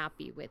I'm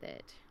happy with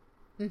it.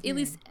 At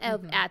least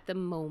at the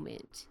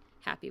moment.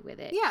 Happy with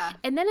it. Yeah.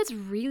 And then it's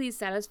really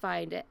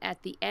satisfying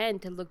at the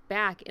end to look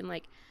back and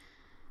like,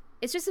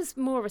 it's just this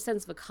more of a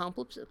sense of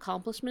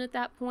accomplishment at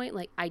that point.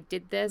 Like, I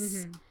did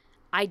this.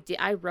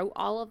 I wrote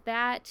all of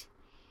that.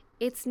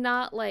 It's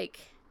not like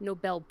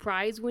Nobel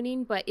Prize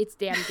winning, but it's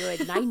damn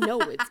good. And I know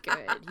it's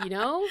good, you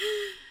know?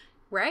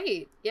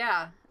 Right.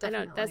 Yeah.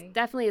 Definitely. I know. That's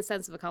definitely a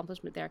sense of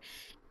accomplishment there.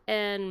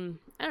 And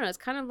I don't know, it's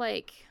kind of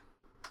like,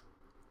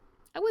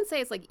 I wouldn't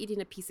say it's like eating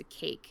a piece of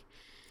cake,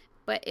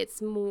 but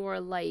it's more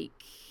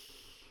like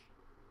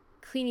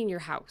cleaning your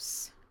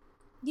house.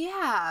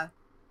 Yeah.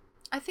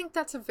 I think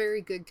that's a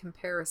very good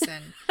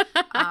comparison.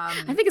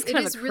 I think it's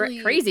kind of a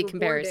really crazy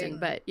comparison,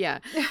 but yeah.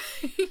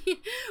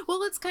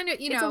 Well, it's kind of,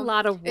 you know. It's a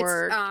lot of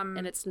work,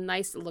 and it's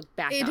nice to look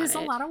back on it. It is a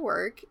lot of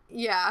work,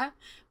 yeah.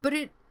 But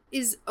it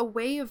is a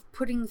way of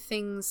putting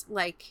things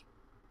like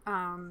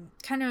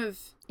kind of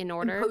in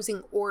order,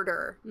 imposing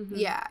order.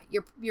 Yeah,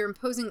 you're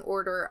imposing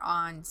order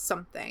on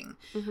something.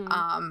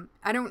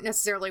 I don't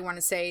necessarily want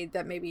to say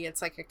that maybe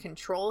it's like a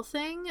control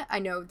thing. I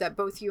know that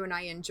both you and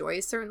I enjoy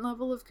a certain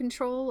level of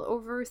control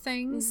over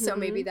things, so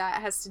maybe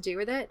that has to do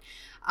with it.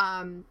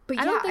 But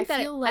yeah,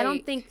 I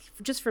don't think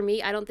just for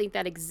me, I don't think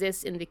that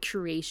exists in the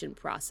curation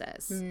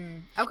process.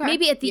 Okay,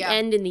 maybe at the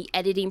end in the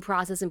editing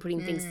process and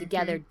putting things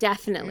together,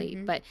 definitely.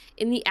 But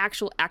in the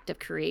actual act of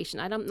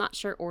creation, I'm not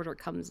sure order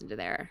comes into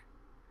there.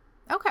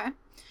 Okay.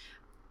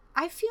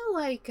 I feel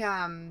like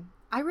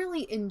I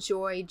really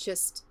enjoy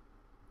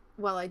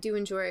I do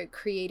enjoy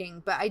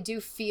creating, but I do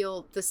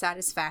feel the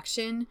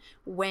satisfaction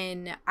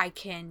when I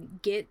can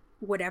get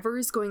whatever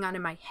is going on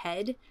in my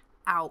head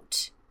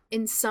out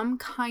in some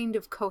kind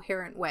of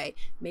coherent way.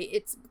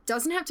 It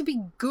doesn't have to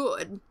be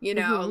good, you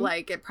know,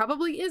 like it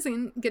probably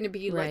isn't going to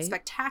be like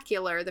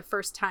spectacular the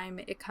first time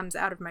it comes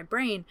out of my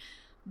brain.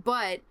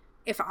 But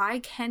if I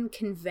can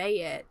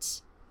convey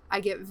it, I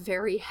get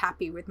very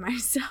happy with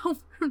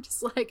myself. I'm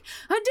just like,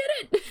 I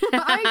did it.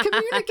 I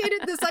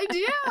communicated this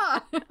idea.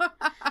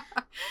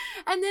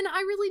 And then I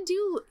really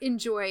do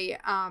enjoy,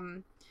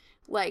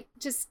 like,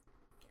 just,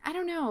 I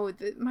don't know,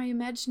 my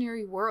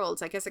imaginary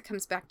worlds. I guess it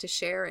comes back to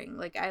sharing.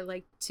 Like, I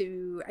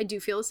do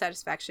feel a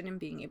satisfaction in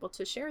being able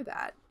to share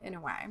that in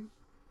a way.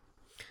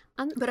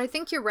 But I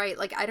think you're right.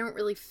 Like, I don't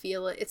really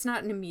feel it. It's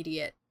not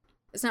immediate.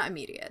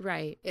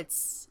 Right.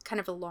 It's kind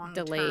of a long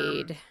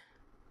delayed. Term.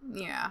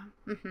 Yeah.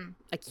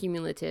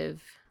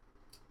 Accumulative.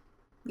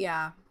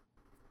 Yeah.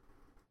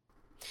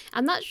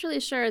 I'm not really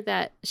sure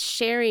that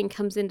sharing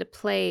comes into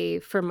play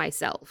for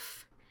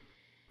myself.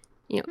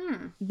 You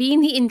know, being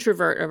the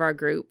introvert of our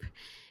group,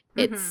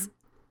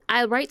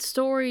 I write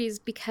stories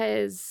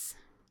because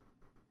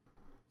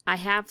I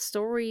have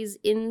stories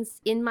in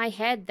my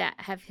head that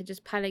have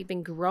just kind of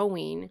been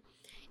growing.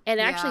 And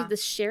actually the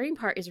sharing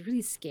part is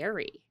really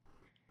scary.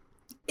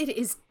 It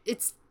is.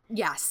 It's,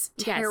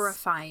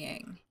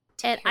 terrifying.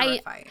 And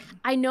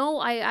I know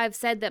I've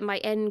said that my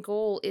end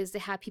goal is to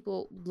have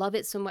people love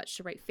it so much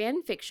to write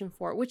fan fiction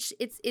for it, which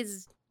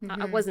is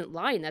I wasn't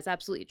lying. That's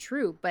absolutely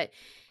true. But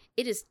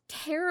it is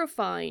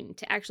terrifying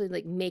to actually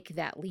like make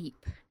that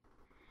leap.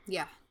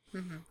 Yeah.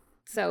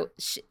 So,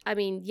 I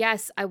mean,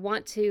 yes, I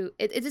want to.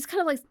 It's just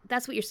kind of like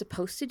that's what you're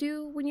supposed to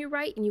do when you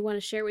write and you want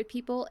to share with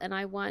people. And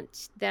I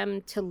want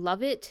them to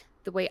love it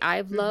the way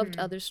I've loved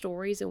other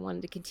stories and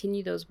wanted to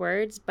continue those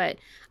words. But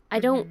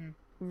I don't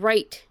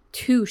write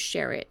to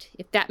share it,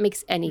 if that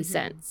makes any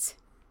sense.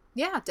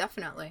 Yeah,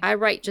 definitely. I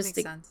write just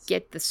to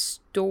get the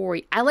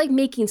story. I like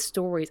making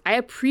stories. I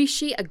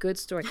appreciate a good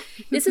story.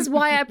 This is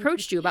why I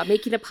approached you about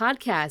making a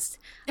podcast.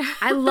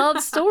 I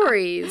love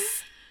stories.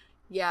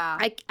 Yeah.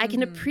 I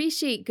can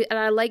appreciate good, and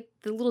I like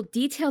the little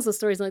details of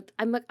stories. Like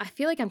I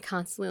feel like I'm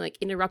constantly like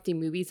interrupting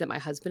movies that my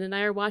husband and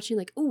I are watching.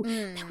 Like, oh,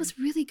 that was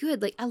really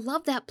good. Like, I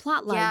love that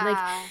plot line.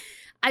 Yeah.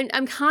 Like,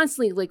 I'm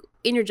constantly like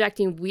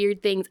interjecting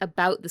weird things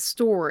about the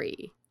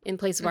story in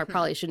places where I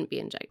probably shouldn't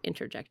be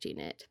interjecting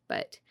it.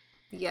 But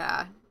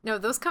yeah, no,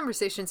 those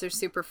conversations are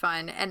super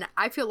fun, and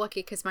I feel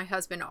lucky because my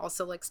husband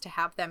also likes to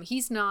have them.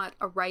 He's not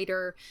a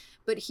writer,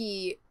 but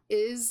he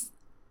is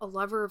a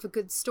lover of a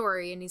good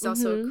story, and he's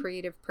also a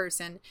creative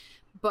person.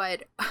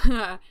 But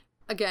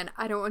again,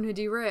 I don't want to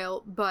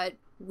derail, but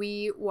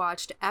we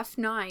watched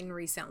F9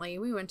 recently.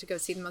 We went to go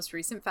see the most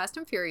recent Fast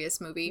and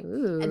Furious movie.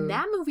 And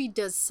that movie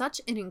does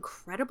such an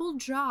incredible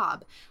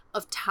job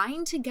of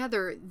tying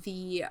together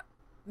the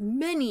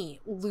many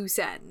loose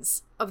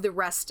ends of the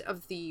rest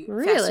of the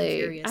Fast and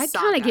Furious saga. I'd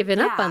kind of given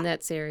up on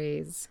that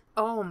series.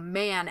 Oh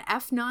man,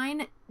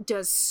 F9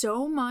 does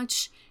so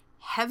much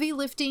heavy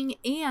lifting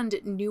and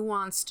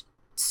nuanced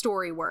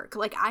story work.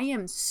 Like, I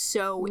am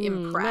so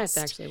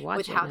impressed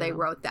with how they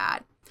wrote that.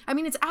 I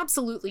mean, it's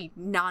absolutely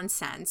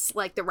nonsense,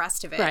 like the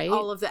rest of it. Right.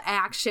 All of the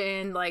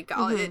action, like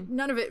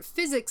none of it.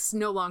 Physics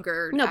no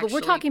longer. No, but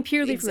we're talking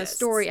purely from the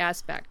story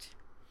aspect.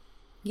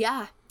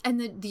 Yeah.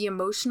 And the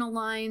emotional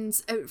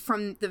lines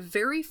from the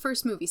very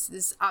first movie. So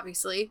this,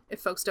 obviously,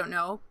 if folks don't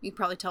know, you can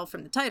probably tell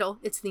from the title,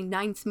 it's the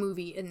 9th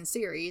movie in the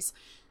series.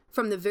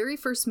 From the very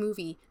first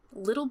movie,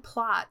 little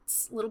plot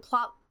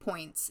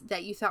points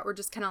that you thought were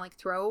just kind of like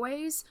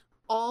throwaways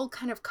all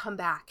kind of come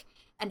back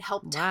and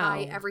help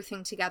tie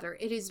everything together.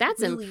 It is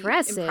really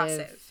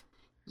impressive.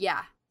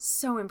 Yeah.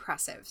 So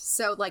impressive.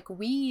 So, like,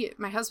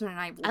 my husband and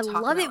I will talk about I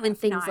love it when F9.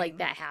 Things like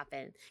that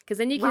happen. Because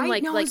then you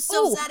can,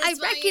 so I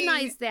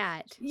recognize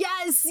that.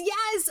 Yes.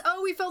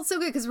 Oh, we felt so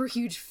good because we're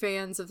huge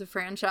fans of the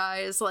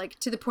franchise. Like,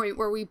 to the point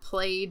where we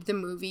played the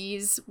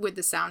movies with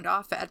the sound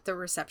off at the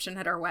reception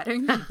at our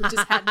wedding. We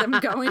just had them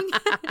going.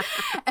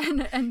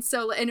 and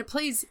it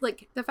plays,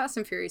 like, the Fast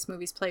and Furious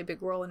movies play a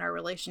big role in our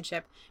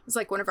relationship. It was,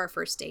 like, one of our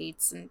first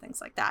dates and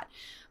things like that.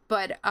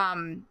 But,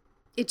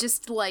 it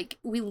just, like,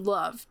 we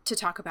love to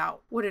talk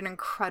about what an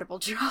incredible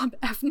job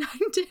F9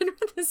 did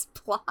with this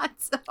plot.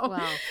 So,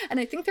 and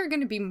I think there are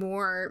going to be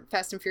more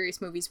Fast and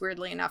Furious movies,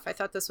 weirdly enough. I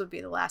thought this would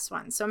be the last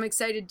one. So I'm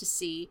excited to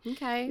see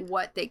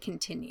what they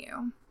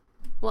continue.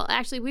 Well,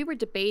 actually, we were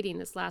debating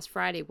this last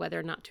Friday whether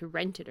or not to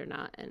rent it or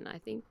not. And I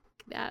think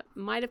that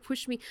might have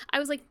pushed me. I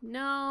was like,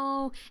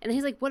 no. And then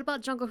he's like, what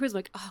about Jungle Cruise? I'm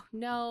like, oh,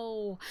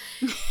 no.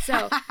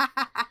 So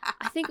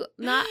I think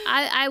not.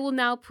 I will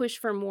now push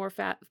for more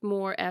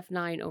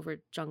F9 over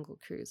Jungle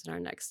Cruise in our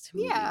next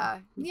movie.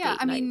 Yeah.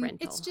 I mean,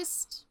 rental.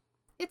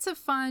 it's a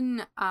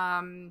fun,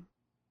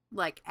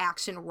 like,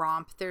 action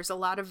romp. There's a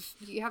lot of,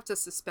 you have to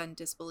suspend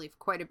disbelief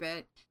quite a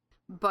bit,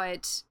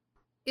 but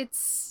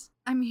it's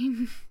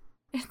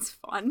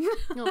fun.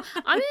 No,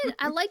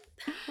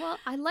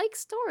 I like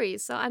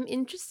stories, so I'm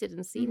interested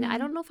in seeing that. I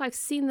don't know if I've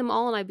seen them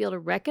all and I'd be able to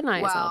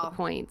recognize all the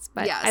points,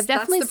 but yes, I've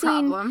definitely that's the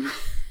seen problem.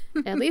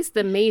 at least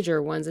the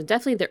major ones and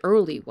definitely the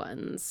early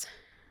ones.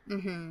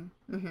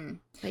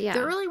 But yeah.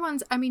 The early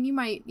ones, I mean, you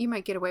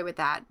might get away with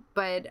that,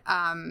 but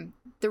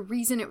the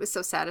reason it was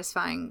so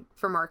satisfying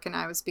for Mark and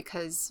I was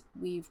because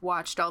we've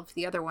watched all of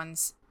the other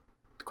ones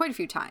quite a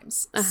few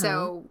times,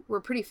 so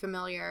we're pretty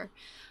familiar.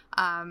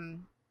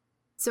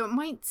 So it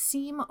might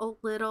seem a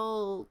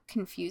little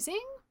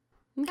confusing,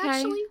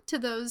 actually, to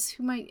those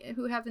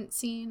who haven't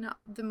seen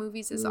the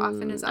movies as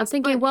often as us. I'm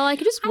thinking, well, I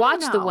could just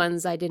watch the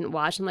ones I didn't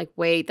watch. I'm like,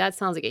 wait, that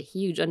sounds like a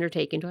huge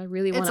undertaking. Do I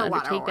really want to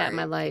undertake that in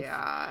my life?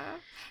 Yeah.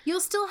 You'll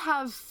still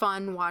have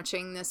fun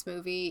watching this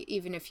movie,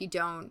 even if you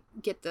don't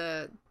get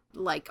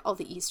all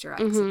the Easter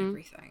eggs and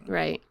everything.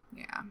 Right.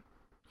 Yeah.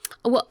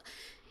 Well,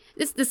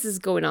 this is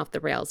going off the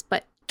rails,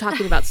 but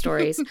talking about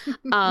stories,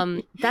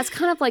 that's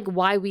kind of like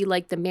why we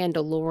like The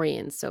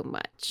Mandalorian so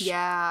much.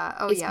 Yeah.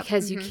 Oh, it's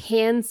because you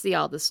can see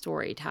all the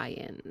story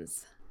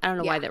tie-ins. I don't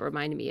know why that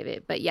reminded me of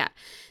it, but yeah,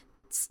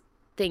 it's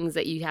things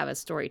that you have a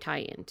story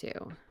tie-in to.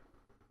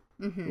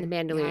 The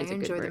Mandalorian is a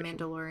good version. I enjoy The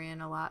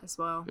Mandalorian a lot as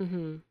well.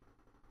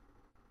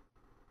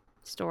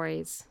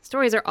 Stories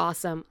are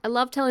awesome. I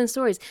love telling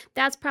stories.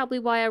 That's probably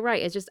why I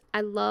write. It's just I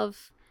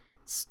love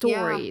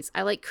stories.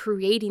 I like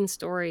creating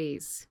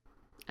stories.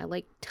 I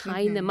like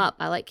tying them up.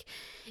 I like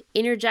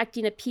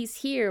interjecting a piece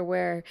here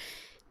where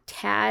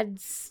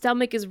Tad's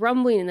stomach is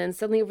rumbling and then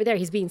suddenly over there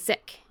he's being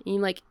sick. And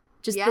you're like,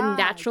 just the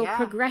natural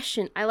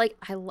progression. I'm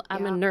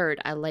a nerd.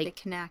 They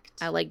connect.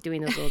 I like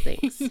doing those little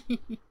things.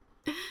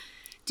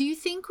 Do you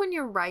think when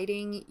you're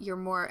writing, you're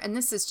more, and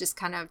this is just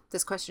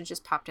this question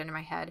just popped into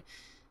my head.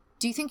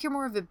 Do you think you're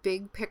more of a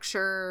big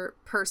picture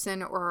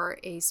person or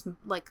a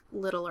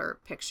littler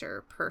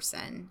picture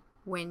person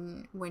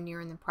when you're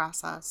in the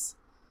process?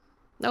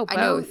 No, both.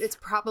 I know it's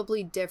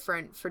probably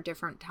different for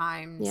different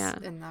times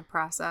in the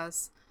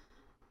process.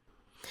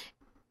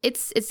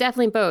 It's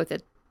definitely both.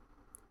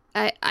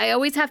 I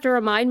always have to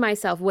remind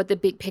myself what the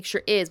big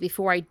picture is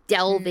before I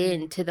delve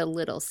into the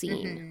little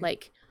scene.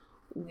 Like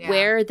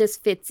where this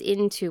fits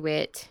into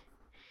it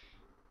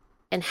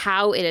and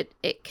how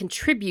it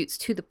contributes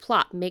to the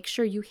plot. Make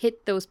sure you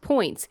hit those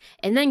points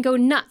and then go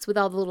nuts with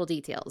all the little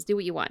details. Do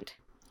what you want.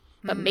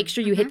 But make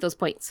sure you hit those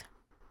points.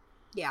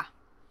 Yeah.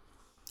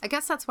 I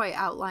guess that's why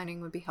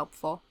outlining would be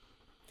helpful.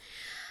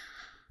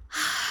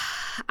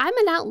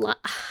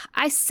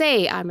 I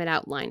say I'm an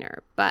outliner,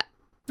 but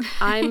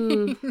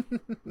I'm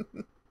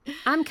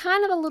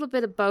kind of a little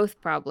bit of both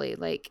probably.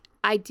 Like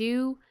I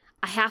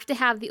have to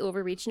have the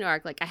overreaching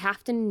arc. Like I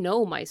have to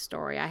know my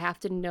story. I have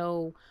to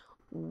know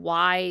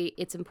why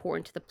it's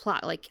important to the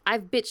plot. Like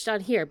I've bitched on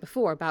here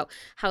before about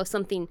how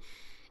something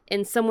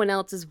in someone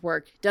else's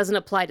work doesn't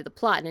apply to the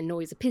plot and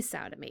annoys the piss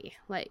out of me.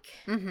 Like,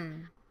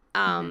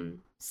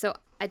 so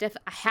I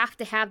have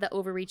to have that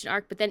overreaching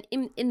arc, but then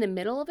in the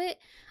middle of it,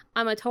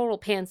 I'm a total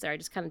pantser. I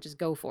just kind of just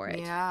go for it.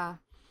 Yeah.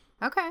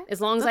 Okay. As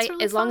long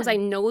as I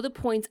know the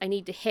points I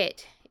need to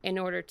hit in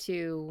order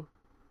to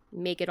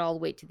make it all the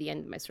way to the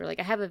end of my story. Like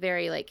I have a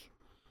very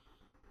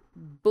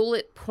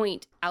bullet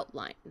point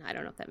outline. I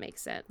don't know if that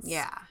makes sense.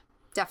 Yeah.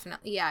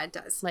 Definitely. Yeah, it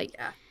does.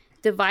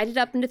 Divide it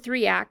up into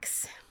 3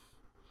 acts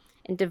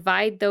and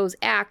divide those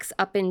acts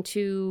up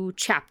into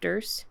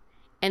chapters.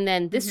 And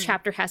then this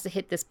chapter has to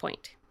hit this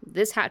point.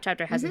 This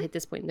chapter has to hit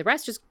this point. And the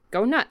rest just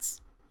go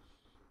nuts.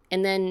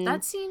 And then...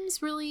 That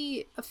seems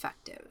really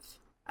effective.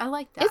 I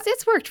like that.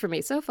 It's worked for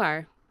me so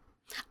far.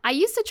 I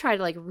used to try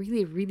to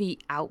really, really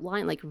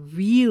outline, this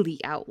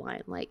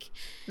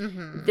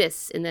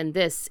and then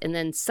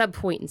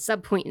subpoint and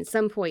subpoint and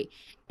subpoint.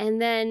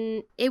 And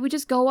then it would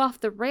just go off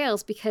the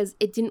rails because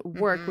it didn't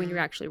work when you're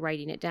actually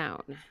writing it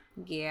down.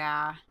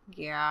 Yeah.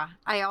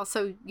 I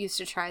also used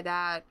to try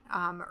that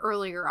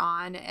earlier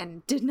on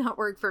and did not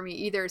work for me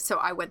either. So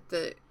I went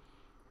the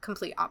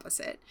complete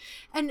opposite.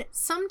 And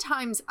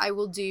sometimes I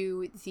will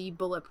do the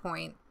bullet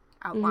point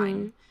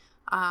outline.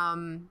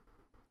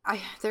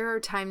 There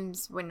are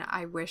times when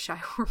I wish I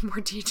were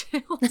more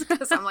detailed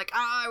because I'm like,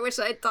 I wish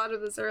I had thought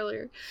of this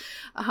earlier.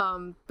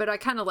 But I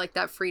kind of like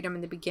that freedom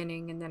in the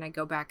beginning, and then I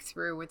go back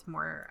through with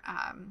more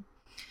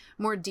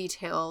of a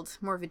detailed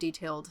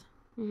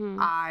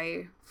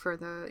eye for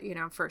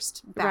the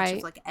first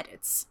batch of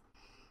edits.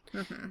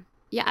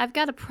 Yeah, I've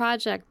got a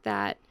project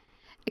that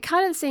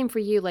kind of the same for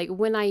you. Like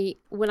when I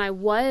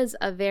was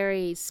a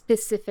very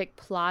specific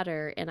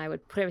plotter and I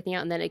would put everything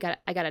out, and then I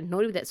got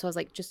annoyed with it, so I was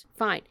like, just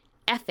fine.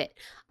 F it.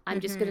 I'm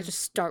just going to just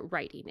start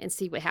writing and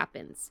see what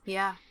happens.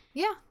 Yeah.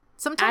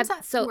 Sometimes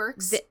that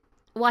works.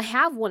 I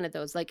have one of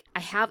those. Like,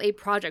 I have a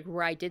project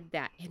where I did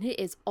that, and it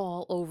is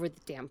all over the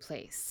damn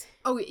place.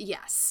 Oh,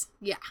 yes.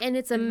 Yeah. And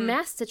it's a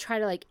mess to try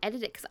to,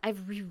 edit it, because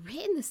I've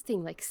rewritten this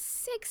thing,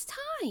 6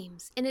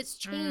 times, and it's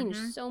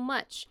changed so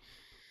much.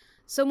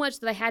 So much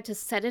that I had to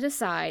set it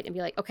aside and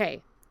be like,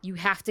 okay, you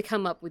have to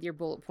come up with your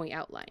bullet point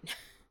outline.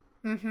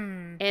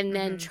 And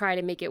then try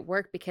to make it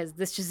work, because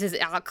this just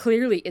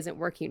clearly isn't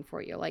working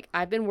for you.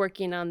 I've been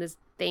working on this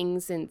thing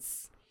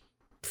since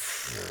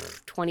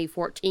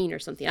 2014 or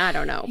something. I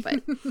don't know,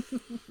 but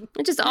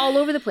it's just all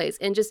over the place.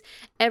 And just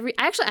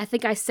I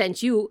think I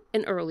sent you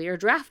an earlier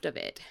draft of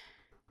it.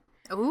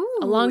 a Ooh,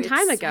 long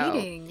time ago.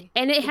 exciting.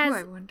 And it has,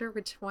 I wonder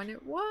which one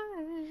it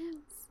was.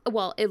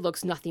 well, it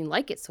looks nothing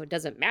like it, so it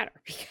doesn't matter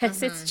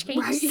because it's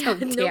changed Right, so yeah,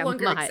 no damn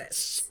longer much.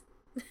 exists.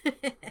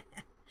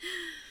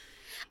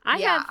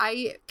 I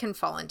I can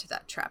fall into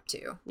that trap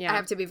too. Yeah. I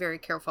have to be very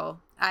careful.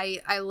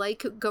 I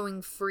like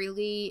going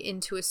freely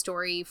into a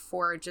story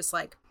for just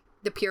like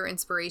the pure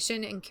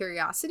inspiration and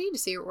curiosity to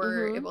see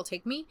where it will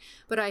take me.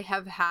 But I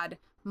have had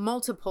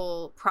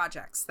multiple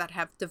projects that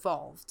have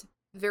devolved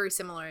very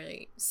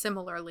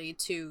similarly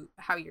to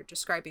how you're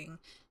describing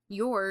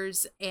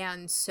yours.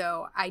 And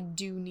so I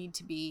do need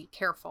to be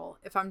careful.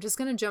 If I'm just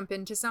going to jump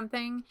into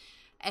something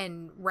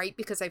and write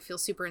because I feel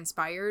super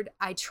inspired,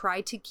 I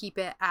try to keep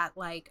it at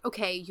like,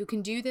 okay, you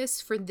can do this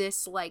for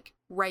this like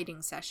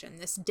writing session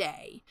this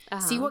day.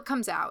 See what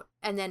comes out.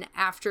 And then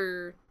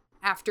after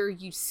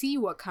you see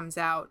what comes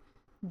out,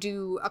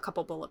 do a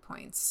couple bullet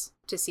points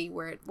to see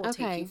where it will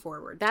take you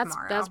forward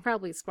tomorrow. That's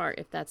probably smart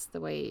if that's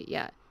the way,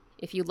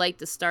 If you like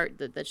to start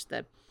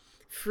the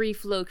free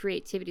flow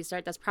creativity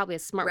start, that's probably a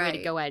smart way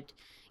to go ahead,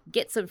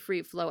 get some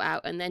free flow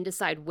out, and then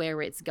decide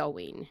where it's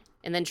going,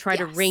 and then try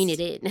to rein it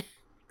in.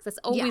 Because that's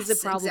always the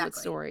problem with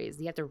stories.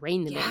 You have to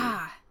rein them in.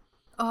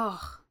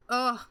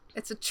 Oh,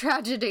 it's a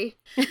tragedy.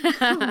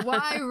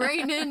 Why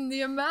rein in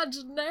the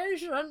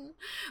imagination?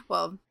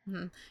 Well,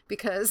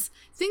 because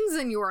things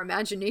in your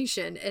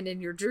imagination and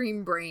in your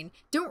dream brain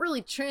don't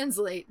really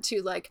translate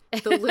to like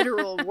the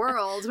literal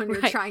world when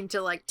you're trying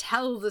to like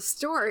tell the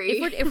story.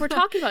 If we're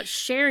talking about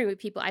sharing with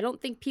people, I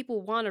don't think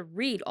people want to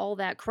read all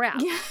that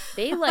crap.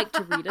 They like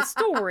to read a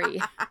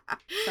story,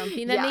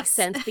 something that makes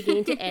sense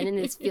beginning to end and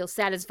it feels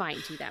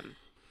satisfying to them.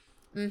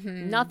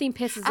 Nothing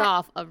pisses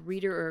off a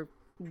reader or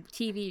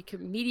TV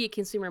media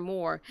consumer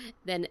more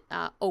than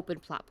open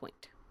plot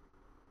point.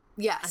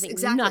 Yes,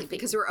 exactly.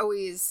 Because we're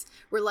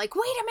like,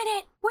 wait a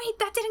minute,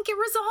 that didn't get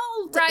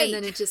resolved. Right. And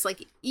then it just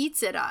like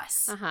eats at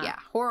us. Yeah,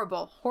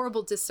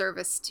 horrible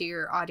disservice to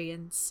your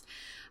audience.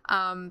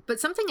 But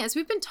something, as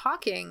we've been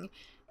talking,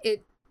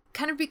 it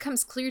kind of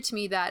becomes clear to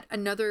me that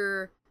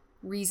another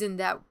reason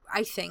that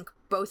I think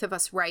both of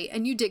us write,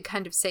 and you did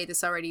kind of say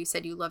this already, you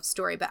said you love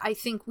story, but I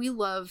think we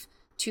love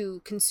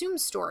to consume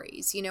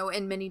stories,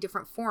 in many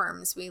different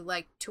forms. We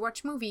like to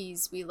watch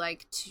movies, we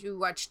like to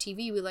watch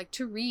TV, we like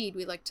to read,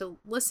 we like to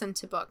listen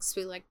to books,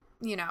 we like,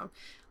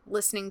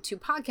 listening to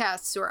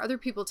podcasts or other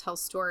people tell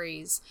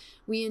stories.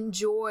 We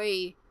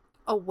enjoy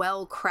a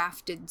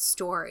well-crafted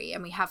story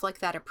and we have like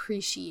that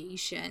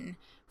appreciation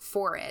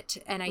for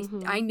it. And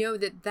I know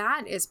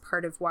that is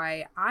part of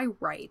why I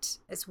write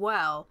as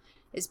well,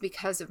 is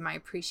because of my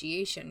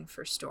appreciation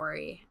for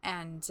story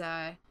and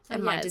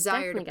my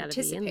desire to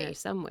participate. Be in there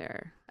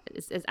somewhere.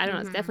 I don't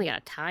know. It's definitely got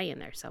a tie in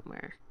there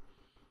somewhere.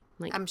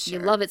 Like, I'm sure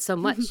you love it so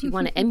much, you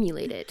want to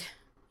emulate it.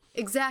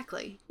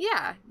 Exactly.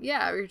 Yeah.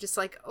 You're just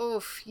like,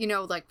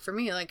 like for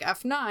me, like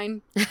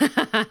F9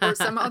 or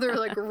some other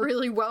like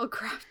really well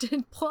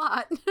crafted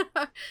plot.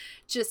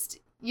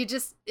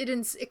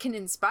 It can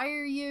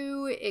inspire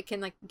you. It can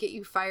like get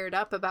you fired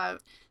up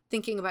about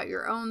thinking about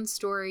your own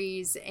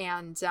stories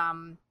and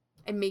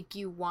make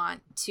you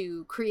want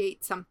to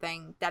create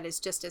something that is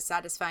just as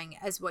satisfying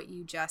as what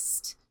you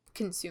just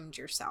consumed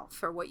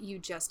yourself or what you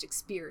just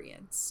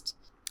experienced.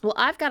 Well,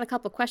 I've got a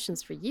couple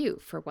questions for you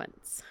for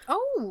once.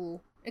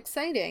 Oh,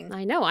 exciting.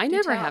 I know. I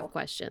never have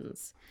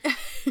questions.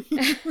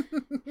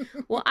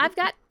 Well, I've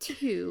got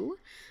two.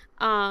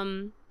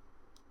 In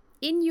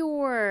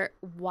your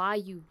why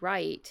you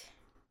write,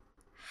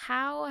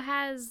 how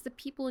has the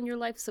people in your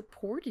life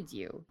supported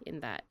you in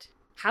that?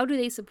 How do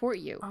they support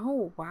you?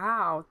 Oh,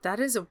 wow.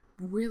 That is a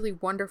really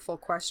wonderful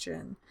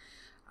question.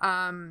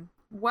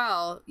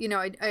 Well,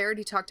 I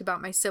already talked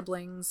about my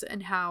siblings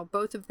and how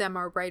both of them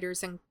are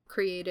writers and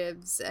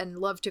creatives and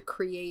love to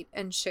create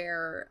and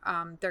share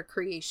their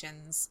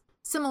creations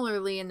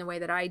similarly in the way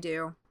that I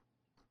do.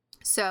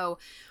 So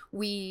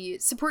we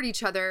support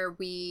each other.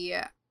 We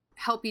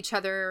help each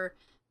other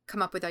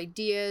come up with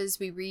ideas.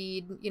 We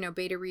read,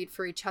 beta read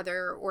for each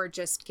other or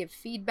just give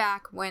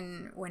feedback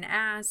when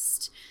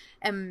asked.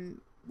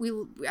 And we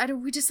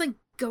just like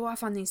go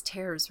off on these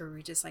tears where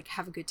we just like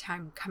have a good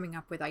time coming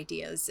up with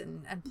ideas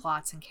and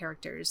plots and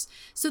characters.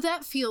 So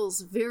that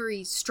feels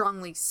very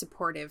strongly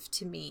supportive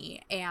to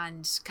me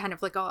and kind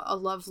of like a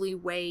lovely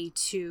way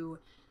to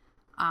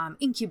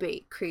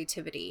incubate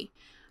creativity.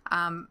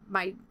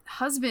 My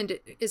husband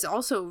is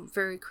also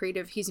very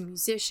creative. He's a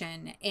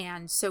musician,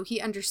 and so he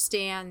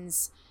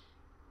understands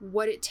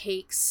what it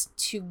takes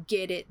to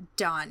get it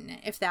done,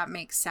 if that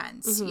makes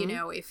sense.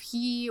 If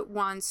he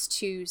wants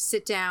to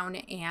sit down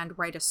and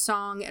write a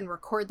song and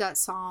record that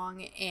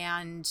song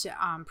and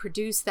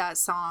produce that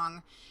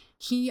song,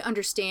 he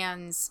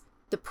understands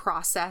the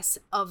process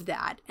of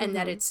that and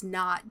that it's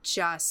not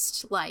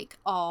just like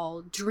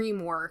all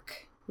dream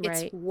work.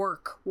 It's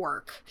work.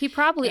 He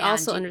probably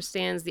also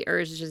understands the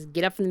urge to just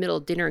get up in the middle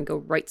of dinner and go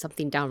write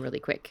something down really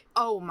quick.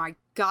 Oh my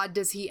God,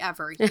 does he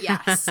ever?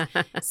 Yes.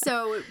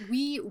 So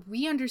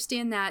we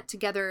understand that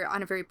together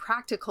on a very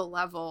practical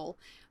level.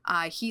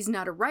 He's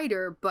not a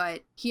writer,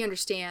 but he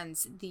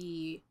understands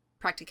the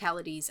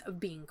practicalities of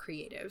being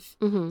creative.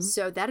 Mm-hmm.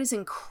 So that is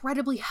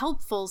incredibly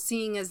helpful,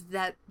 seeing as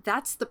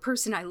that's the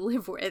person I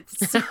live with.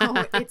 So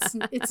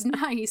it's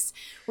nice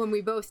when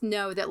we both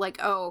know that,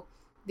 like, oh,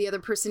 the other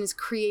person is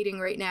creating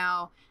right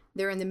now.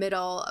 They're in the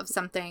middle of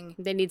something.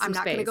 They need some I'm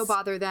not space. going to go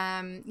bother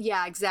them.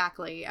 Yeah,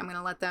 exactly. I'm going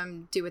to let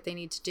them do what they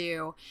need to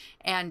do.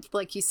 And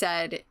like you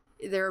said,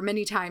 there are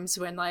many times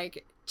when,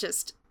 like,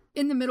 just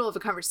in the middle of a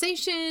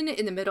conversation,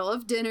 in the middle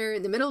of dinner,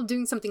 in the middle of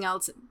doing something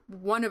else,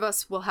 one of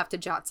us will have to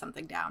jot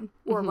something down.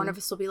 Or one of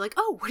us will be like,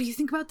 oh, what do you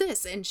think about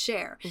this? And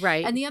share.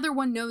 Right. And the other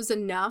one knows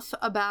enough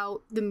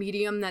about the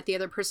medium that the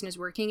other person is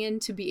working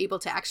in to be able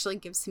to actually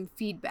give some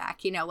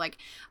feedback. You know, like,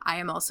 I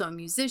am also a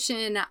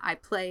musician. I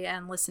play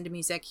and listen to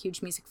music,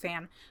 huge music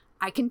fan.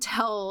 I can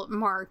tell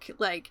Mark,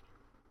 like,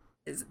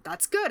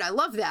 that's good, I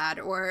love that,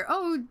 or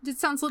oh, it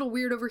sounds a little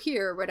weird over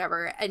here, or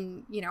whatever.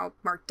 And, you know,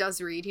 Mark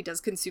does read, he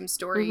does consume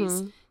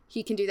stories.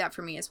 He can do that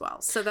for me as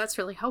well, so that's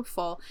really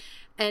helpful.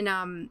 And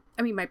I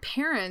mean, my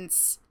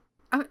parents,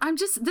 I'm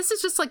just, this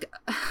is just like,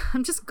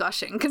 I'm just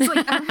gushing because,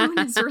 like, everyone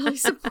is really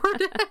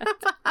supportive.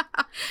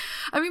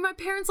 I mean, my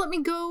parents let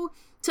me go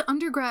to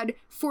undergrad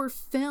for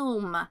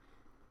film.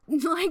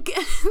 Like,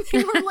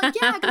 they were like,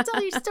 yeah, I can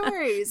tell you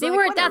stories. They like,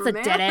 weren't, that's a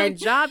man. dead-end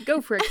job. Go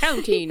for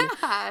accounting.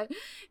 Yeah,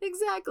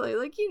 exactly.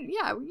 Like,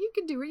 you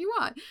can do what you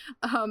want.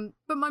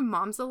 But my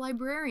mom's a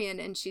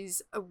librarian, and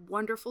she's a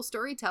wonderful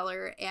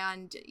storyteller,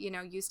 and, you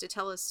know, used to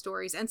tell us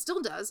stories, and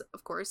still does,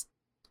 of course,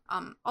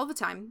 all the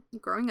time,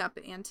 growing up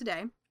and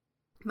today.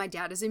 My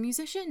dad is a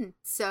musician,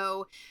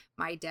 so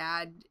my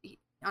dad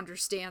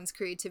understands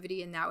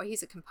creativity in that way.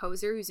 He's a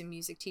composer, he's a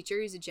music teacher,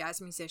 he's a jazz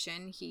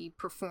musician, he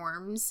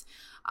performs,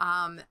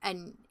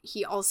 and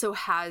he also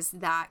has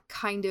that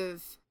kind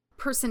of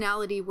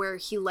personality where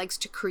he likes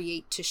to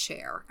create to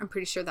share. I'm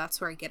pretty sure that's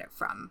where I get it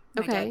from.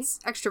 My dad's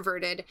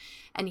extroverted,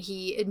 and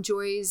he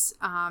enjoys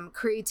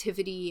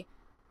creativity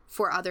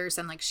for others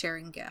and, like,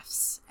 sharing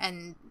gifts,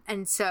 and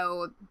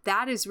so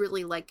that is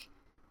really, like,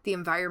 the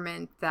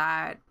environment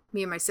that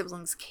me and my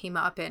siblings came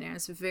up in. It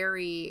was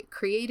very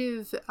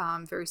creative,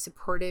 very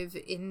supportive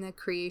in the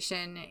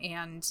creation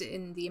and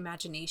in the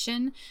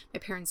imagination. My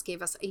parents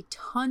gave us a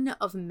ton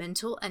of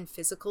mental and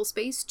physical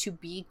space to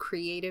be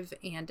creative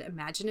and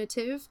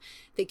imaginative.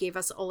 They gave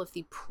us all of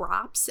the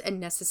props and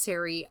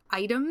necessary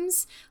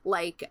items,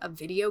 like a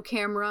video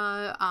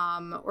camera,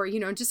 or, you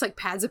know, just like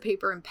pads of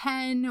paper and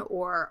pen,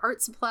 or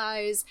art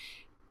supplies.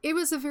 It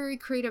was a very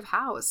creative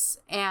house,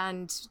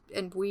 and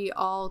we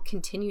all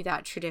continue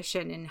that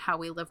tradition in how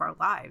we live our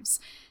lives.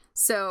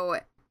 So,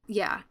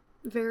 yeah,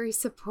 very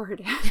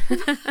supportive.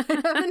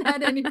 I haven't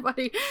had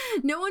anybody,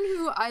 no one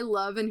who I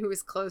love and who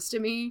is close to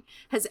me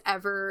has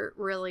ever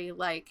really,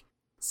 like,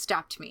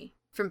 stopped me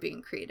from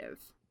being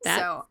creative.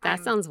 That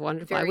sounds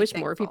wonderful. I wish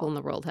more people in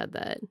the world had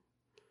that.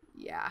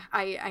 Yeah,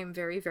 I'm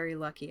very, very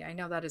lucky. I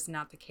know that is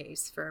not the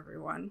case for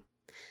everyone.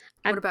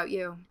 What about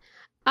you?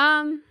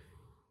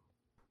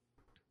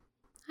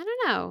 I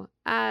don't know.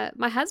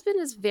 My husband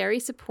is very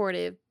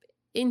supportive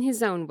in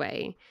his own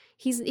way.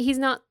 He's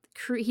not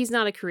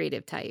a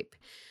creative type,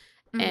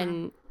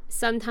 and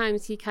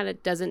sometimes he kind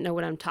of doesn't know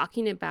what I'm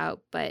talking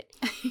about. But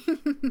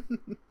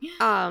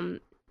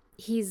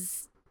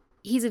he's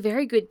a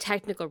very good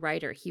technical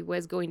writer. He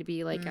was going to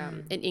be like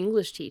an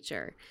English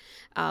teacher,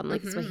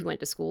 like that's what he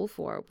went to school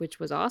for, which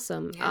was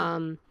awesome.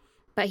 Yeah.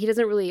 But he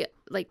doesn't really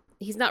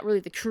he's not really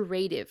the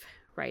creative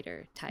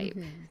writer type,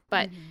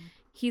 but.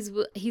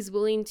 He's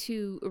willing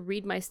to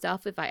read my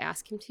stuff if I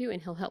ask him to,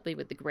 and he'll help me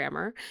with the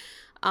grammar.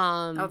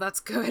 Oh, that's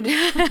good.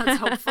 That's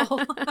helpful.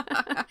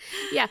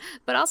 Yeah,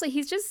 but also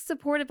he's just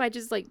supportive by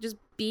just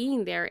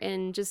being there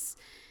and just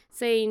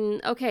saying,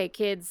 "Okay,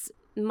 kids,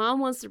 Mom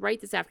wants to write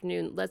this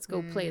afternoon. Let's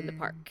go play in the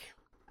park."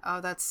 Oh,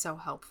 that's so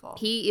helpful.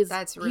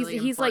 That's really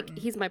important.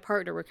 He's my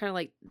partner. We're kind of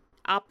like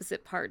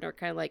opposite partner.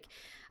 Kind of like,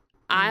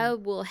 I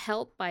will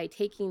help by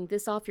taking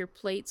this off your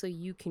plate so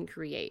you can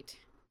create.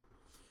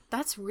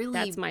 That's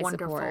my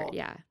wonderful support.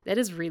 Yeah, that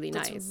is really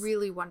nice. That's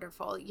really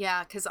wonderful.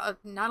 Yeah, because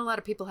not a lot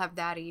of people have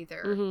that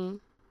either.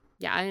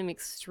 Yeah, I am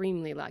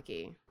extremely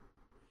lucky.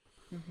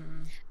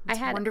 It's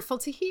wonderful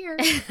to hear.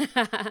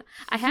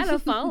 I had a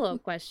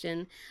follow-up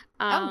question.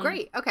 Oh,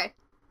 great. Okay.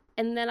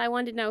 And then I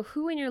wanted to know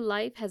who in your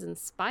life has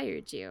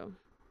inspired you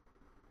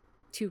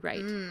to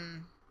write.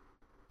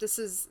 This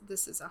is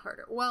a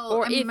harder. Well,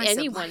 or if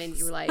anyone in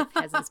your life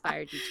has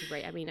inspired you to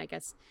write. I mean, I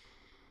guess.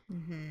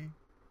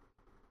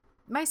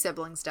 My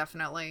siblings,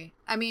 definitely.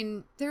 I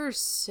mean, they're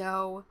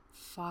so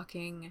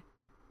fucking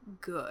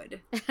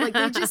good. Like,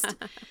 they just,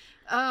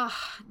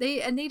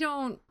 they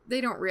don't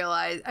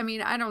realize. I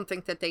mean, I don't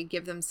think that they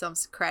give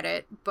themselves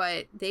credit,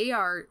 but they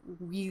are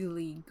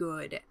really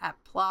good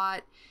at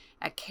plot,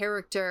 at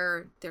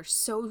character. They're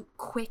so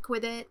quick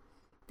with it.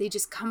 They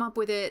just come up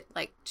with it,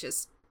 like,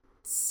 just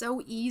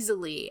so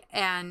easily.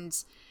 And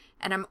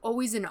I'm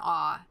always in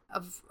awe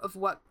of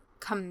what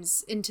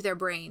comes into their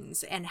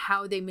brains and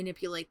how they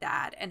manipulate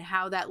that and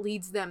how that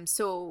leads them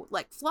so,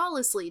 like,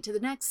 flawlessly to the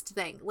next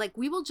thing. Like,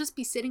 we will just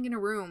be sitting in a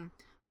room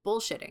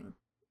bullshitting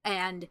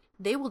and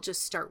they will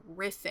just start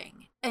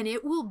riffing, and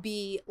it will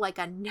be like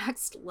a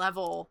next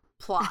level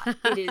plot.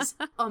 It is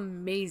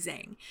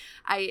amazing.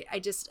 I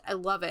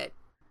love it.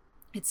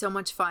 It's so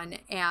much fun,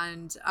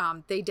 and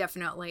they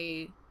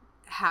definitely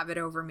have it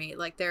over me.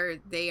 Like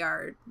they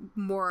are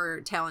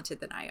more talented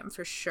than I am,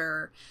 for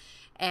sure.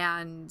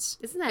 And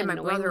isn't that my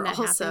annoying brother when that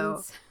also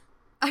happens?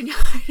 I know,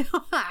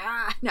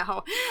 I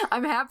know.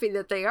 I'm happy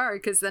that they are,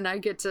 because then I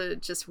get to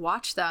just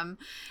watch them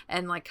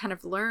and like kind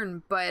of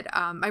learn. But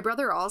my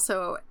brother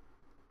also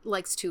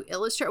likes to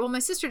illustrate. Well, my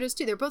sister does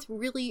too. They're both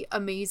really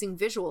amazing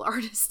visual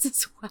artists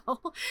as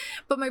well.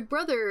 But my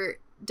brother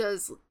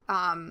does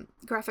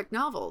graphic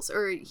novels,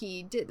 or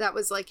he did. That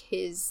was like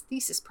his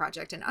thesis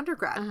project in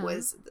undergrad,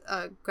 was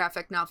a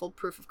graphic novel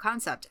proof of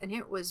concept, and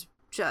it was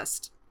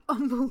just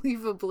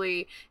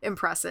unbelievably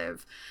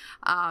impressive.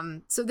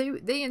 So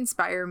they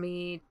inspire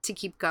me to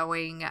keep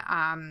going.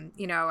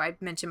 You know,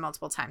 I've mentioned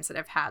multiple times that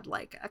I've had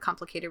like a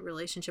complicated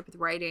relationship with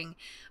writing,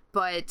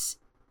 but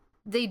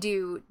they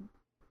do.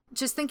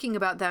 Just thinking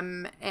about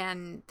them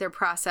and their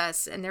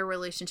process and their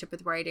relationship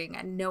with writing,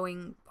 and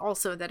knowing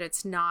also that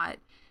it's not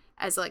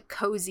as like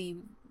cozy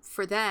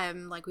for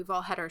them, like we've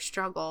all had our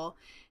struggle,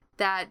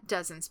 that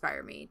does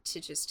inspire me to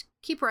just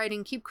keep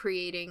writing, keep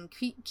creating,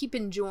 keep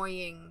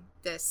enjoying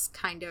this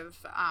kind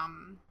of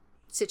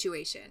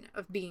situation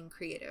of being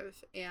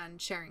creative and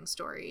sharing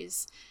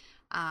stories.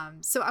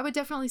 So I would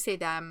definitely say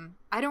them.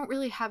 I don't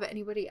really have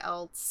anybody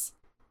else.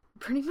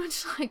 Pretty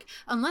much, like,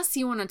 unless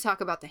you want to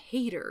talk about the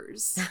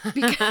haters,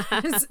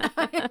 because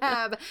I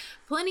have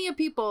plenty of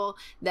people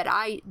that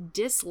I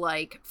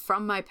dislike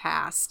from my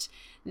past,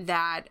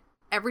 that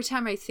every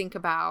time I think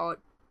about,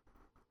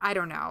 I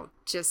don't know,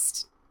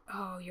 just,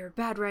 oh, you're a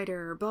bad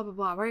writer, blah, blah,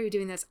 blah, why are you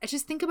doing this? I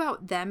just think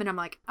about them and I'm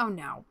like, oh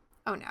no,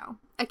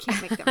 I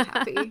can't make them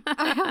happy.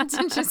 I have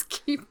to just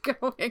keep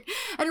going.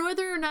 And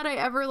whether or not I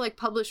ever like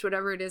publish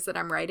whatever it is that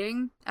I'm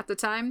writing at the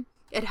time,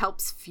 it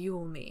helps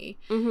fuel me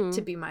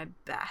to be my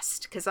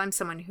best, because I'm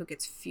someone who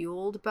gets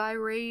fueled by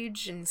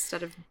rage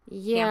instead of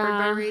hampered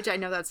by rage. I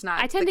know that's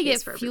not. I tend the to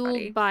case get for fueled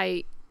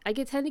everybody. by.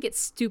 Tend to get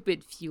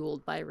stupid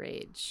fueled by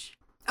rage.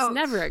 It's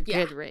never a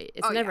good rage.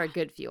 It's never a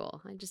good fuel.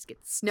 I just get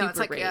stupid. No, it's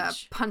like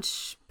rage.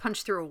 punch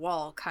through a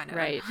wall kind of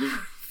right.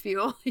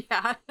 fuel.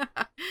 Yeah,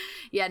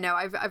 yeah. No,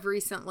 I've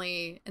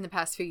recently in the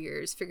past few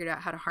years figured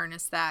out how to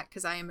harness that,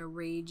 because I am a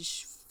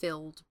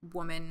rage-filled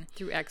woman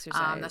through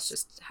exercise. That's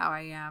just how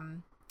I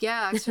am.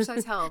 Yeah,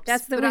 exercise helps.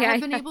 That's the way I've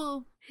been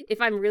able.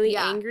 If I'm really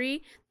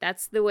angry,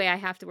 that's the way I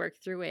have to work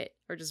through it,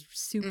 or just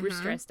super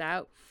stressed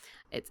out.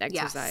 It's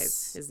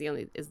exercise is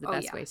the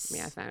best way for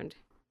me, I found.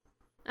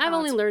 I've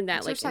only learned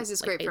that exercise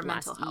is great for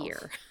last mental health.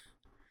 year.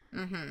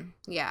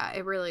 Yeah,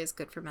 it really is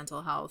good for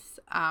mental health.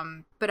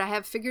 But I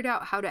have figured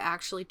out how to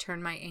actually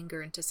turn my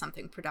anger into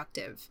something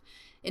productive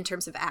in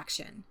terms of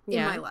action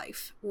in my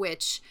life,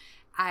 which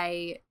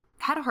I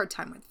had a hard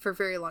time with for a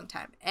very long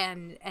time.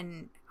 And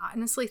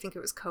honestly, I think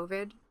it was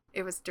COVID.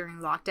 It was during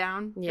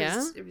lockdown.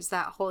 Yeah. It was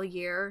that whole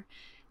year.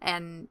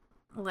 And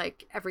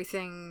like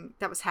everything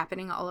that was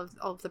happening, all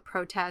of the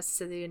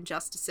protests and the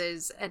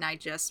injustices. And I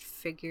just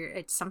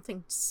figured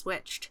something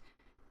switched.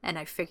 And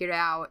I figured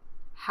out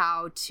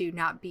how to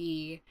not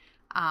be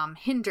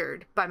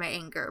hindered by my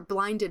anger,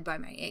 blinded by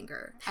my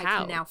anger. How? I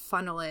can now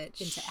funnel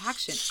it into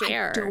action.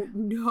 Share.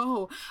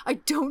 I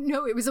don't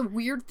know. It was a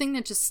weird thing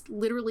that just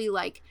literally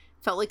like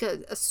felt like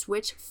a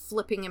switch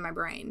flipping in my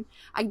brain.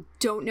 I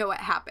don't know what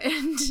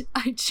happened.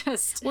 I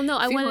just I want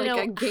to know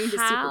I gained a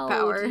how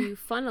superpower. do you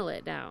funnel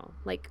it now?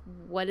 Like,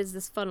 what is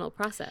this funnel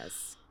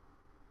process?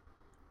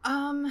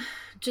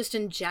 Just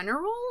in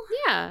general?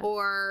 Yeah.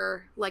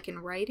 Or like in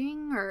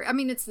writing? Or I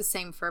mean, it's the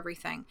same for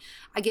everything.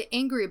 I get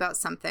angry about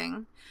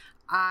something.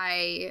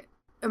 I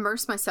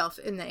immerse myself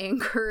in the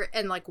anger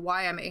and like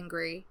why I'm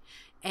angry.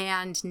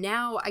 And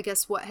now I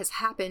guess what has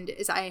happened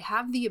is I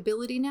have the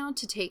ability now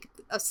to take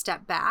a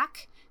step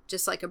back,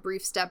 just like a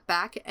brief step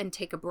back, and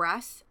take a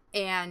breath.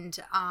 And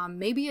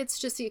maybe it's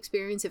just the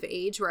experience of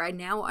age where I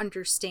now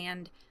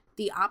understand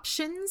the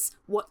options,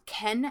 what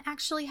can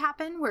actually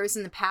happen. Whereas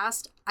in the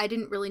past, I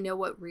didn't really know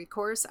what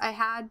recourse I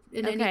had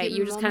in any given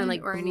you're just kind of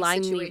like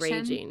blindly situation.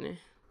 raging.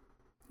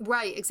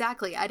 Right,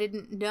 exactly. I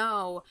didn't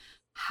know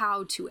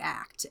how to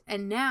act.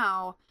 And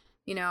now,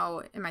 you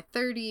know, in my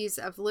 30s,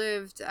 I've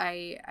lived,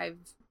 I've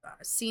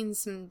seen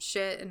some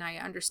shit and I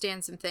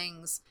understand some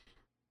things.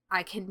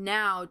 I can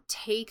now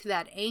take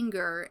that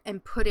anger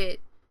and put it,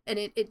 and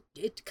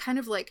it kind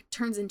of like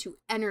turns into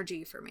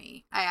energy for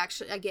me. I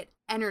get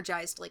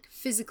energized like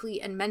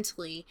physically and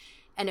mentally.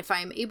 And if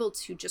I'm able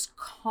to just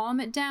calm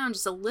it down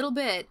just a little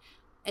bit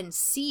and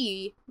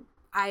see,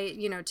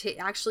 to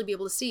actually be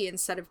able to see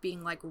instead of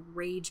being like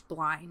rage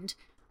blind,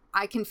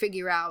 I can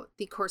figure out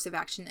the course of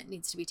action that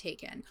needs to be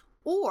taken.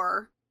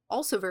 Or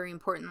also very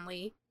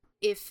importantly,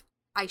 if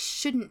I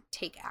shouldn't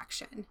take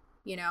action,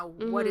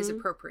 what is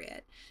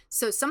appropriate.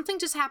 So something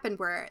just happened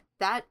where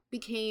that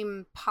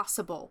became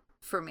possible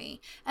for me.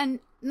 And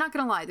not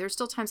gonna lie, there's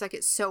still times I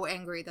get so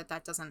angry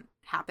that doesn't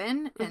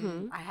happen.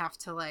 And I have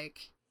to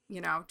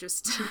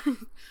just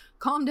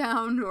calm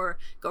down or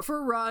go for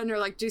a run or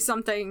like do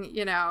something,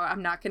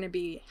 I'm not going to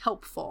be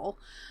helpful.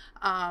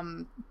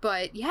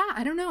 But yeah,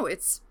 I don't know.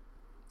 It's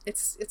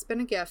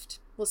been a gift.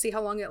 We'll see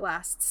how long it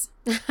lasts.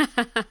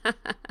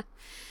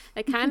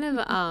 It kind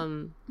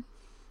of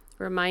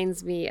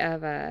reminds me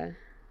of kind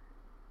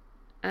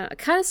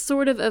of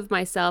sort of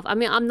myself. I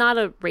mean, I'm not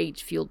a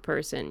rage-fueled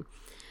person.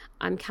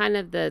 I'm kind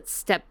of the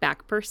step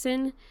back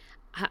person.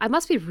 I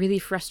must be really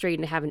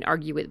frustrating to have an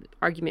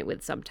argument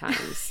with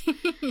sometimes.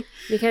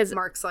 Because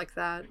Mark's like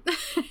that.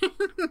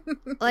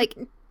 like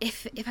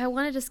if I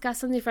want to discuss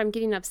something, if I'm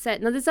getting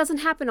upset. Now, this doesn't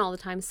happen all the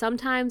time.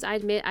 Sometimes I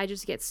admit I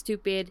just get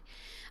stupid.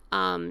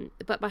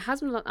 But my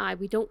husband and I,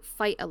 we don't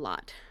fight a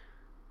lot.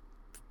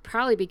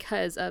 Probably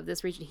because of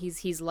this reason.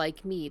 He's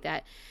like me,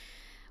 that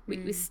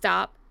we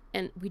stop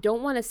and we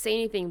don't want to say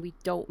anything we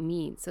don't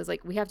mean. So it's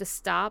like we have to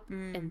stop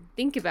and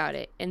think about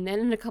it. And then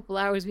in a couple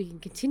hours, we can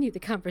continue the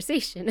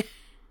conversation.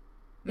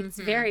 It's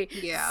very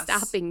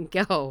stop and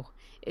go.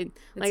 It's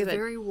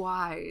very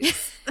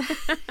wise.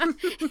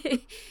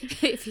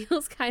 It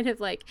feels kind of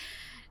like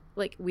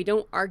we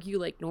don't argue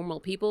like normal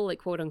people, like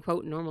quote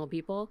unquote normal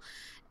people.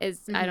 I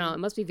don't know, it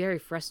must be very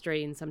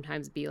frustrating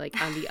sometimes be like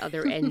on the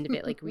other end of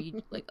it.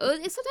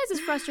 Sometimes it's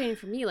frustrating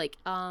for me. Like,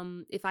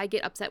 if I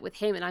get upset with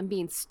him and I'm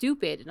being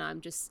stupid and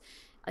I'm just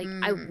like,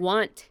 I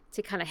want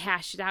to kind of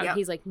hash it out. And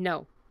he's like,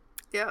 no.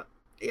 Yep.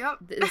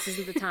 This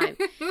isn't the time.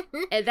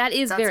 And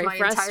that's very my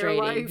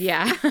frustrating.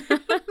 Yeah.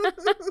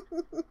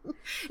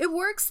 It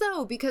works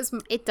though, because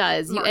it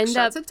does. Mark you end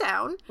shuts up it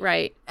down,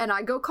 right? And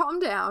I go calm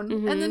down,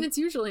 and then it's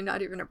usually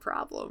not even a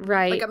problem,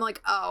 right? Like I'm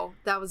like, oh,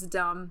 that was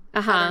dumb.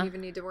 I don't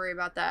even need to worry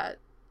about that.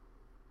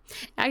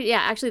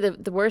 Actually,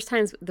 the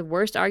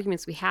worst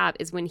arguments we have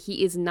is when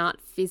he is not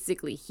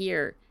physically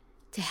here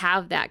to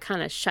have that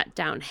kind of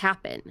shutdown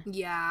happen.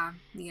 Yeah.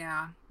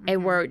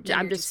 And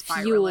I'm just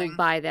fueled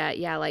by that.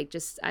 Yeah, like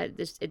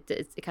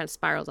it kind of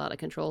spirals out of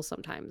control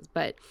sometimes.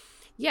 But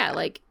yeah,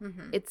 like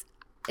it's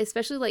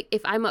especially like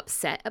if I'm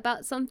upset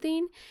about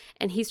something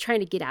and he's trying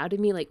to get out of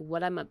me like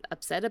what I'm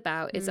upset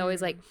about. It's always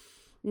like,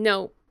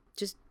 no,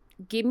 just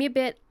give me a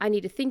bit. I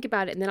need to think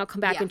about it, and then I'll come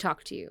back and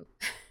talk to you.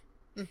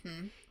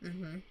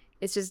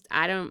 It's just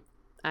I don't.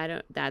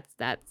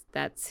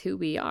 That's who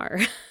we are.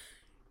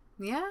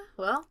 Yeah,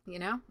 well,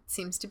 it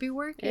seems to be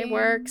working. It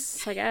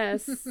works, I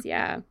guess.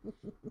 Yeah.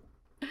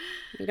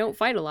 We don't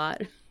fight a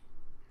lot.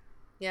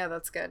 Yeah,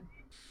 that's good.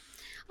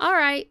 All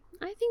right.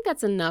 I think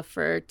that's enough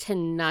for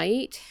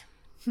tonight.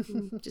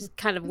 Just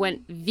kind of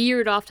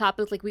veered off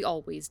topic like we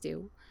always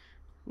do.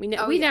 We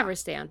never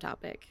stay on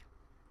topic.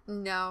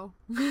 No.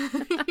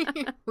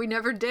 We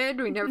never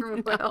did. We never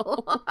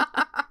will.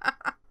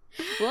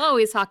 We'll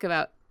always talk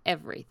about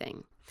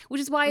everything, which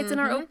is why it's in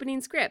our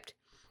opening script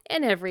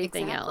and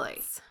everything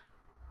else.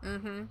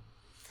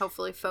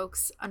 Hopefully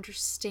folks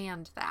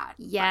understand that.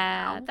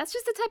 Yeah, that's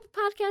just the type of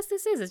podcast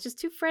this is. It's just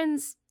two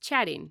friends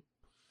chatting.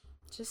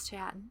 Just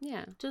chatting.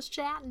 Yeah. Just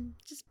chatting.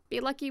 Just be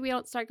lucky we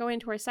don't start going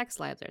into our sex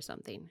lives or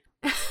something.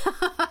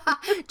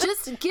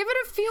 Just give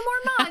it a few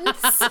more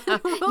months.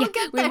 We'll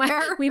get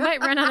there. We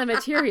might run out of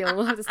material.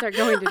 We'll have to start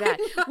going to that,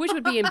 which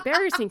would be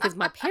embarrassing because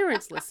my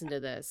parents listen to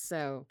this.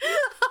 So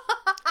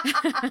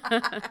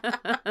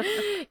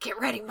get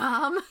ready,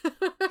 Mom.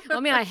 I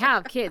mean, I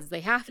have kids.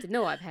 They have to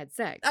know I've had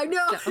sex. I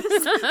know. So.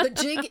 The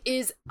jig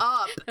is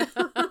up.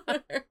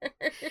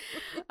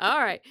 All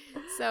right.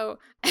 So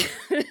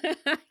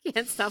I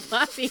can't stop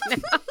laughing now.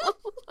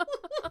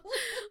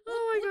 Oh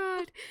my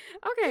God.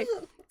 Okay.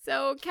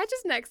 So catch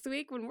us next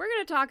week when we're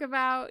going to talk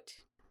about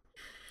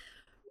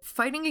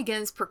fighting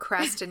against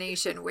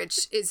procrastination,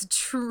 which is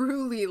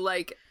truly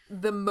like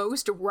the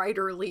most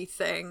writerly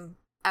thing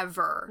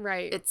ever.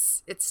 Right.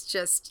 It's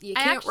just you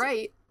can't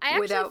write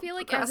without feel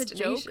like as a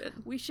joke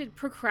we should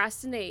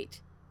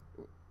procrastinate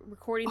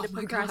recording the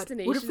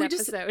procrastination what if we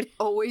episode. Just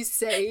always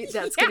say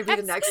that's going to be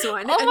the next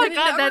one? Oh my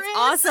God, that's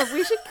awesome.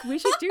 We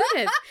should do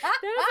this. That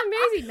is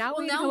amazing. Now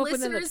we can come up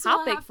with another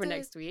topic for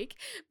next week.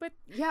 But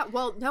yeah,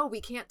 well, no, we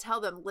can't tell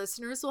them.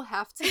 Listeners will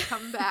have to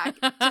come back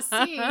to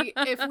see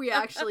if we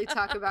actually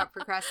talk about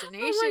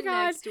procrastination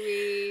next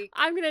week.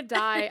 I'm gonna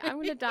die.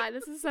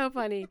 This is so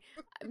funny.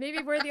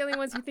 Maybe we're the only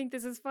ones who think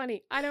this is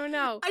funny. I don't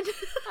know. I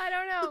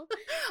don't know.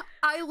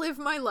 I live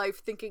my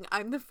life thinking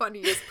I'm the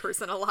funniest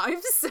person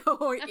alive.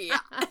 So yeah,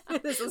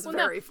 this is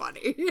very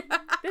funny.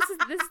 This is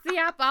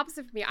the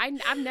opposite for me.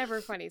 I'm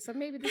never funny, so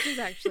maybe this is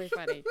actually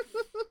funny.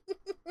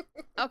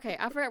 Okay,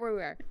 I forgot where we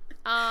were.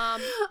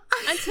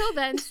 Until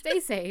then, stay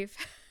safe.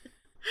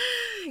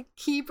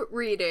 Keep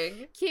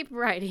reading. Keep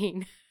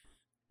writing.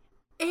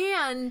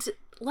 And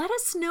let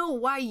us know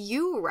why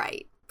you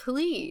write,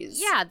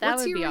 please. Yeah, that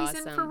would be awesome. What's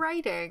your reason for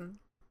writing?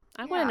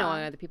 I want to know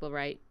why other people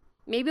write.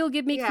 Maybe it'll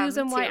give me clues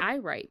on why I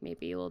write.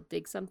 Maybe it'll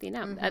dig something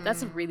out.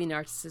 That's a really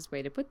narcissist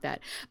way to put that.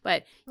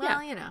 But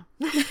well,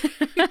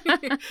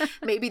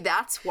 maybe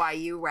that's why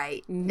you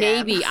write.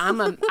 Maybe I'm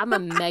a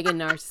mega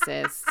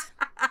narcissist.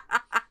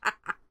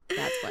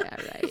 That's why I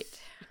write.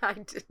 I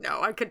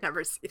could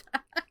never see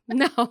that.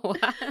 No.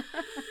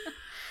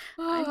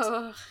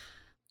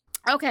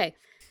 Okay.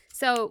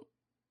 So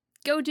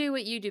go do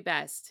what you do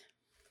best.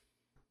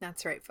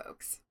 That's right,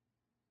 folks.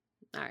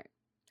 All right.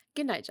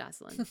 Good night,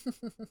 Jocelyn.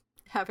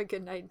 Have a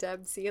good night,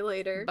 Deb. See you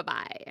later.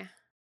 Bye-bye.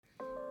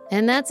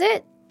 And that's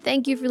it.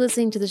 Thank you for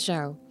listening to the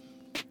show.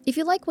 If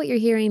you like what you're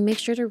hearing, make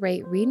sure to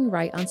rate Read and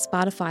Write on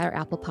Spotify or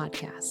Apple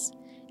Podcasts.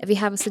 If you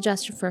have a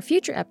suggestion for a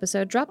future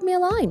episode, drop me a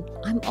line.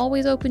 I'm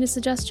always open to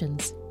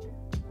suggestions.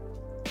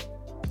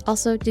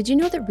 Also, did you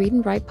know that Read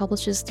and Write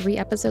publishes 3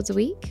 episodes a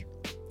week?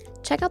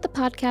 Check out the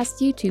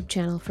podcast's YouTube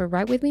channel for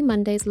Write With Me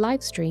Mondays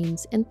live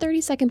streams and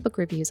 30-second book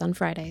reviews on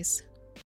Fridays.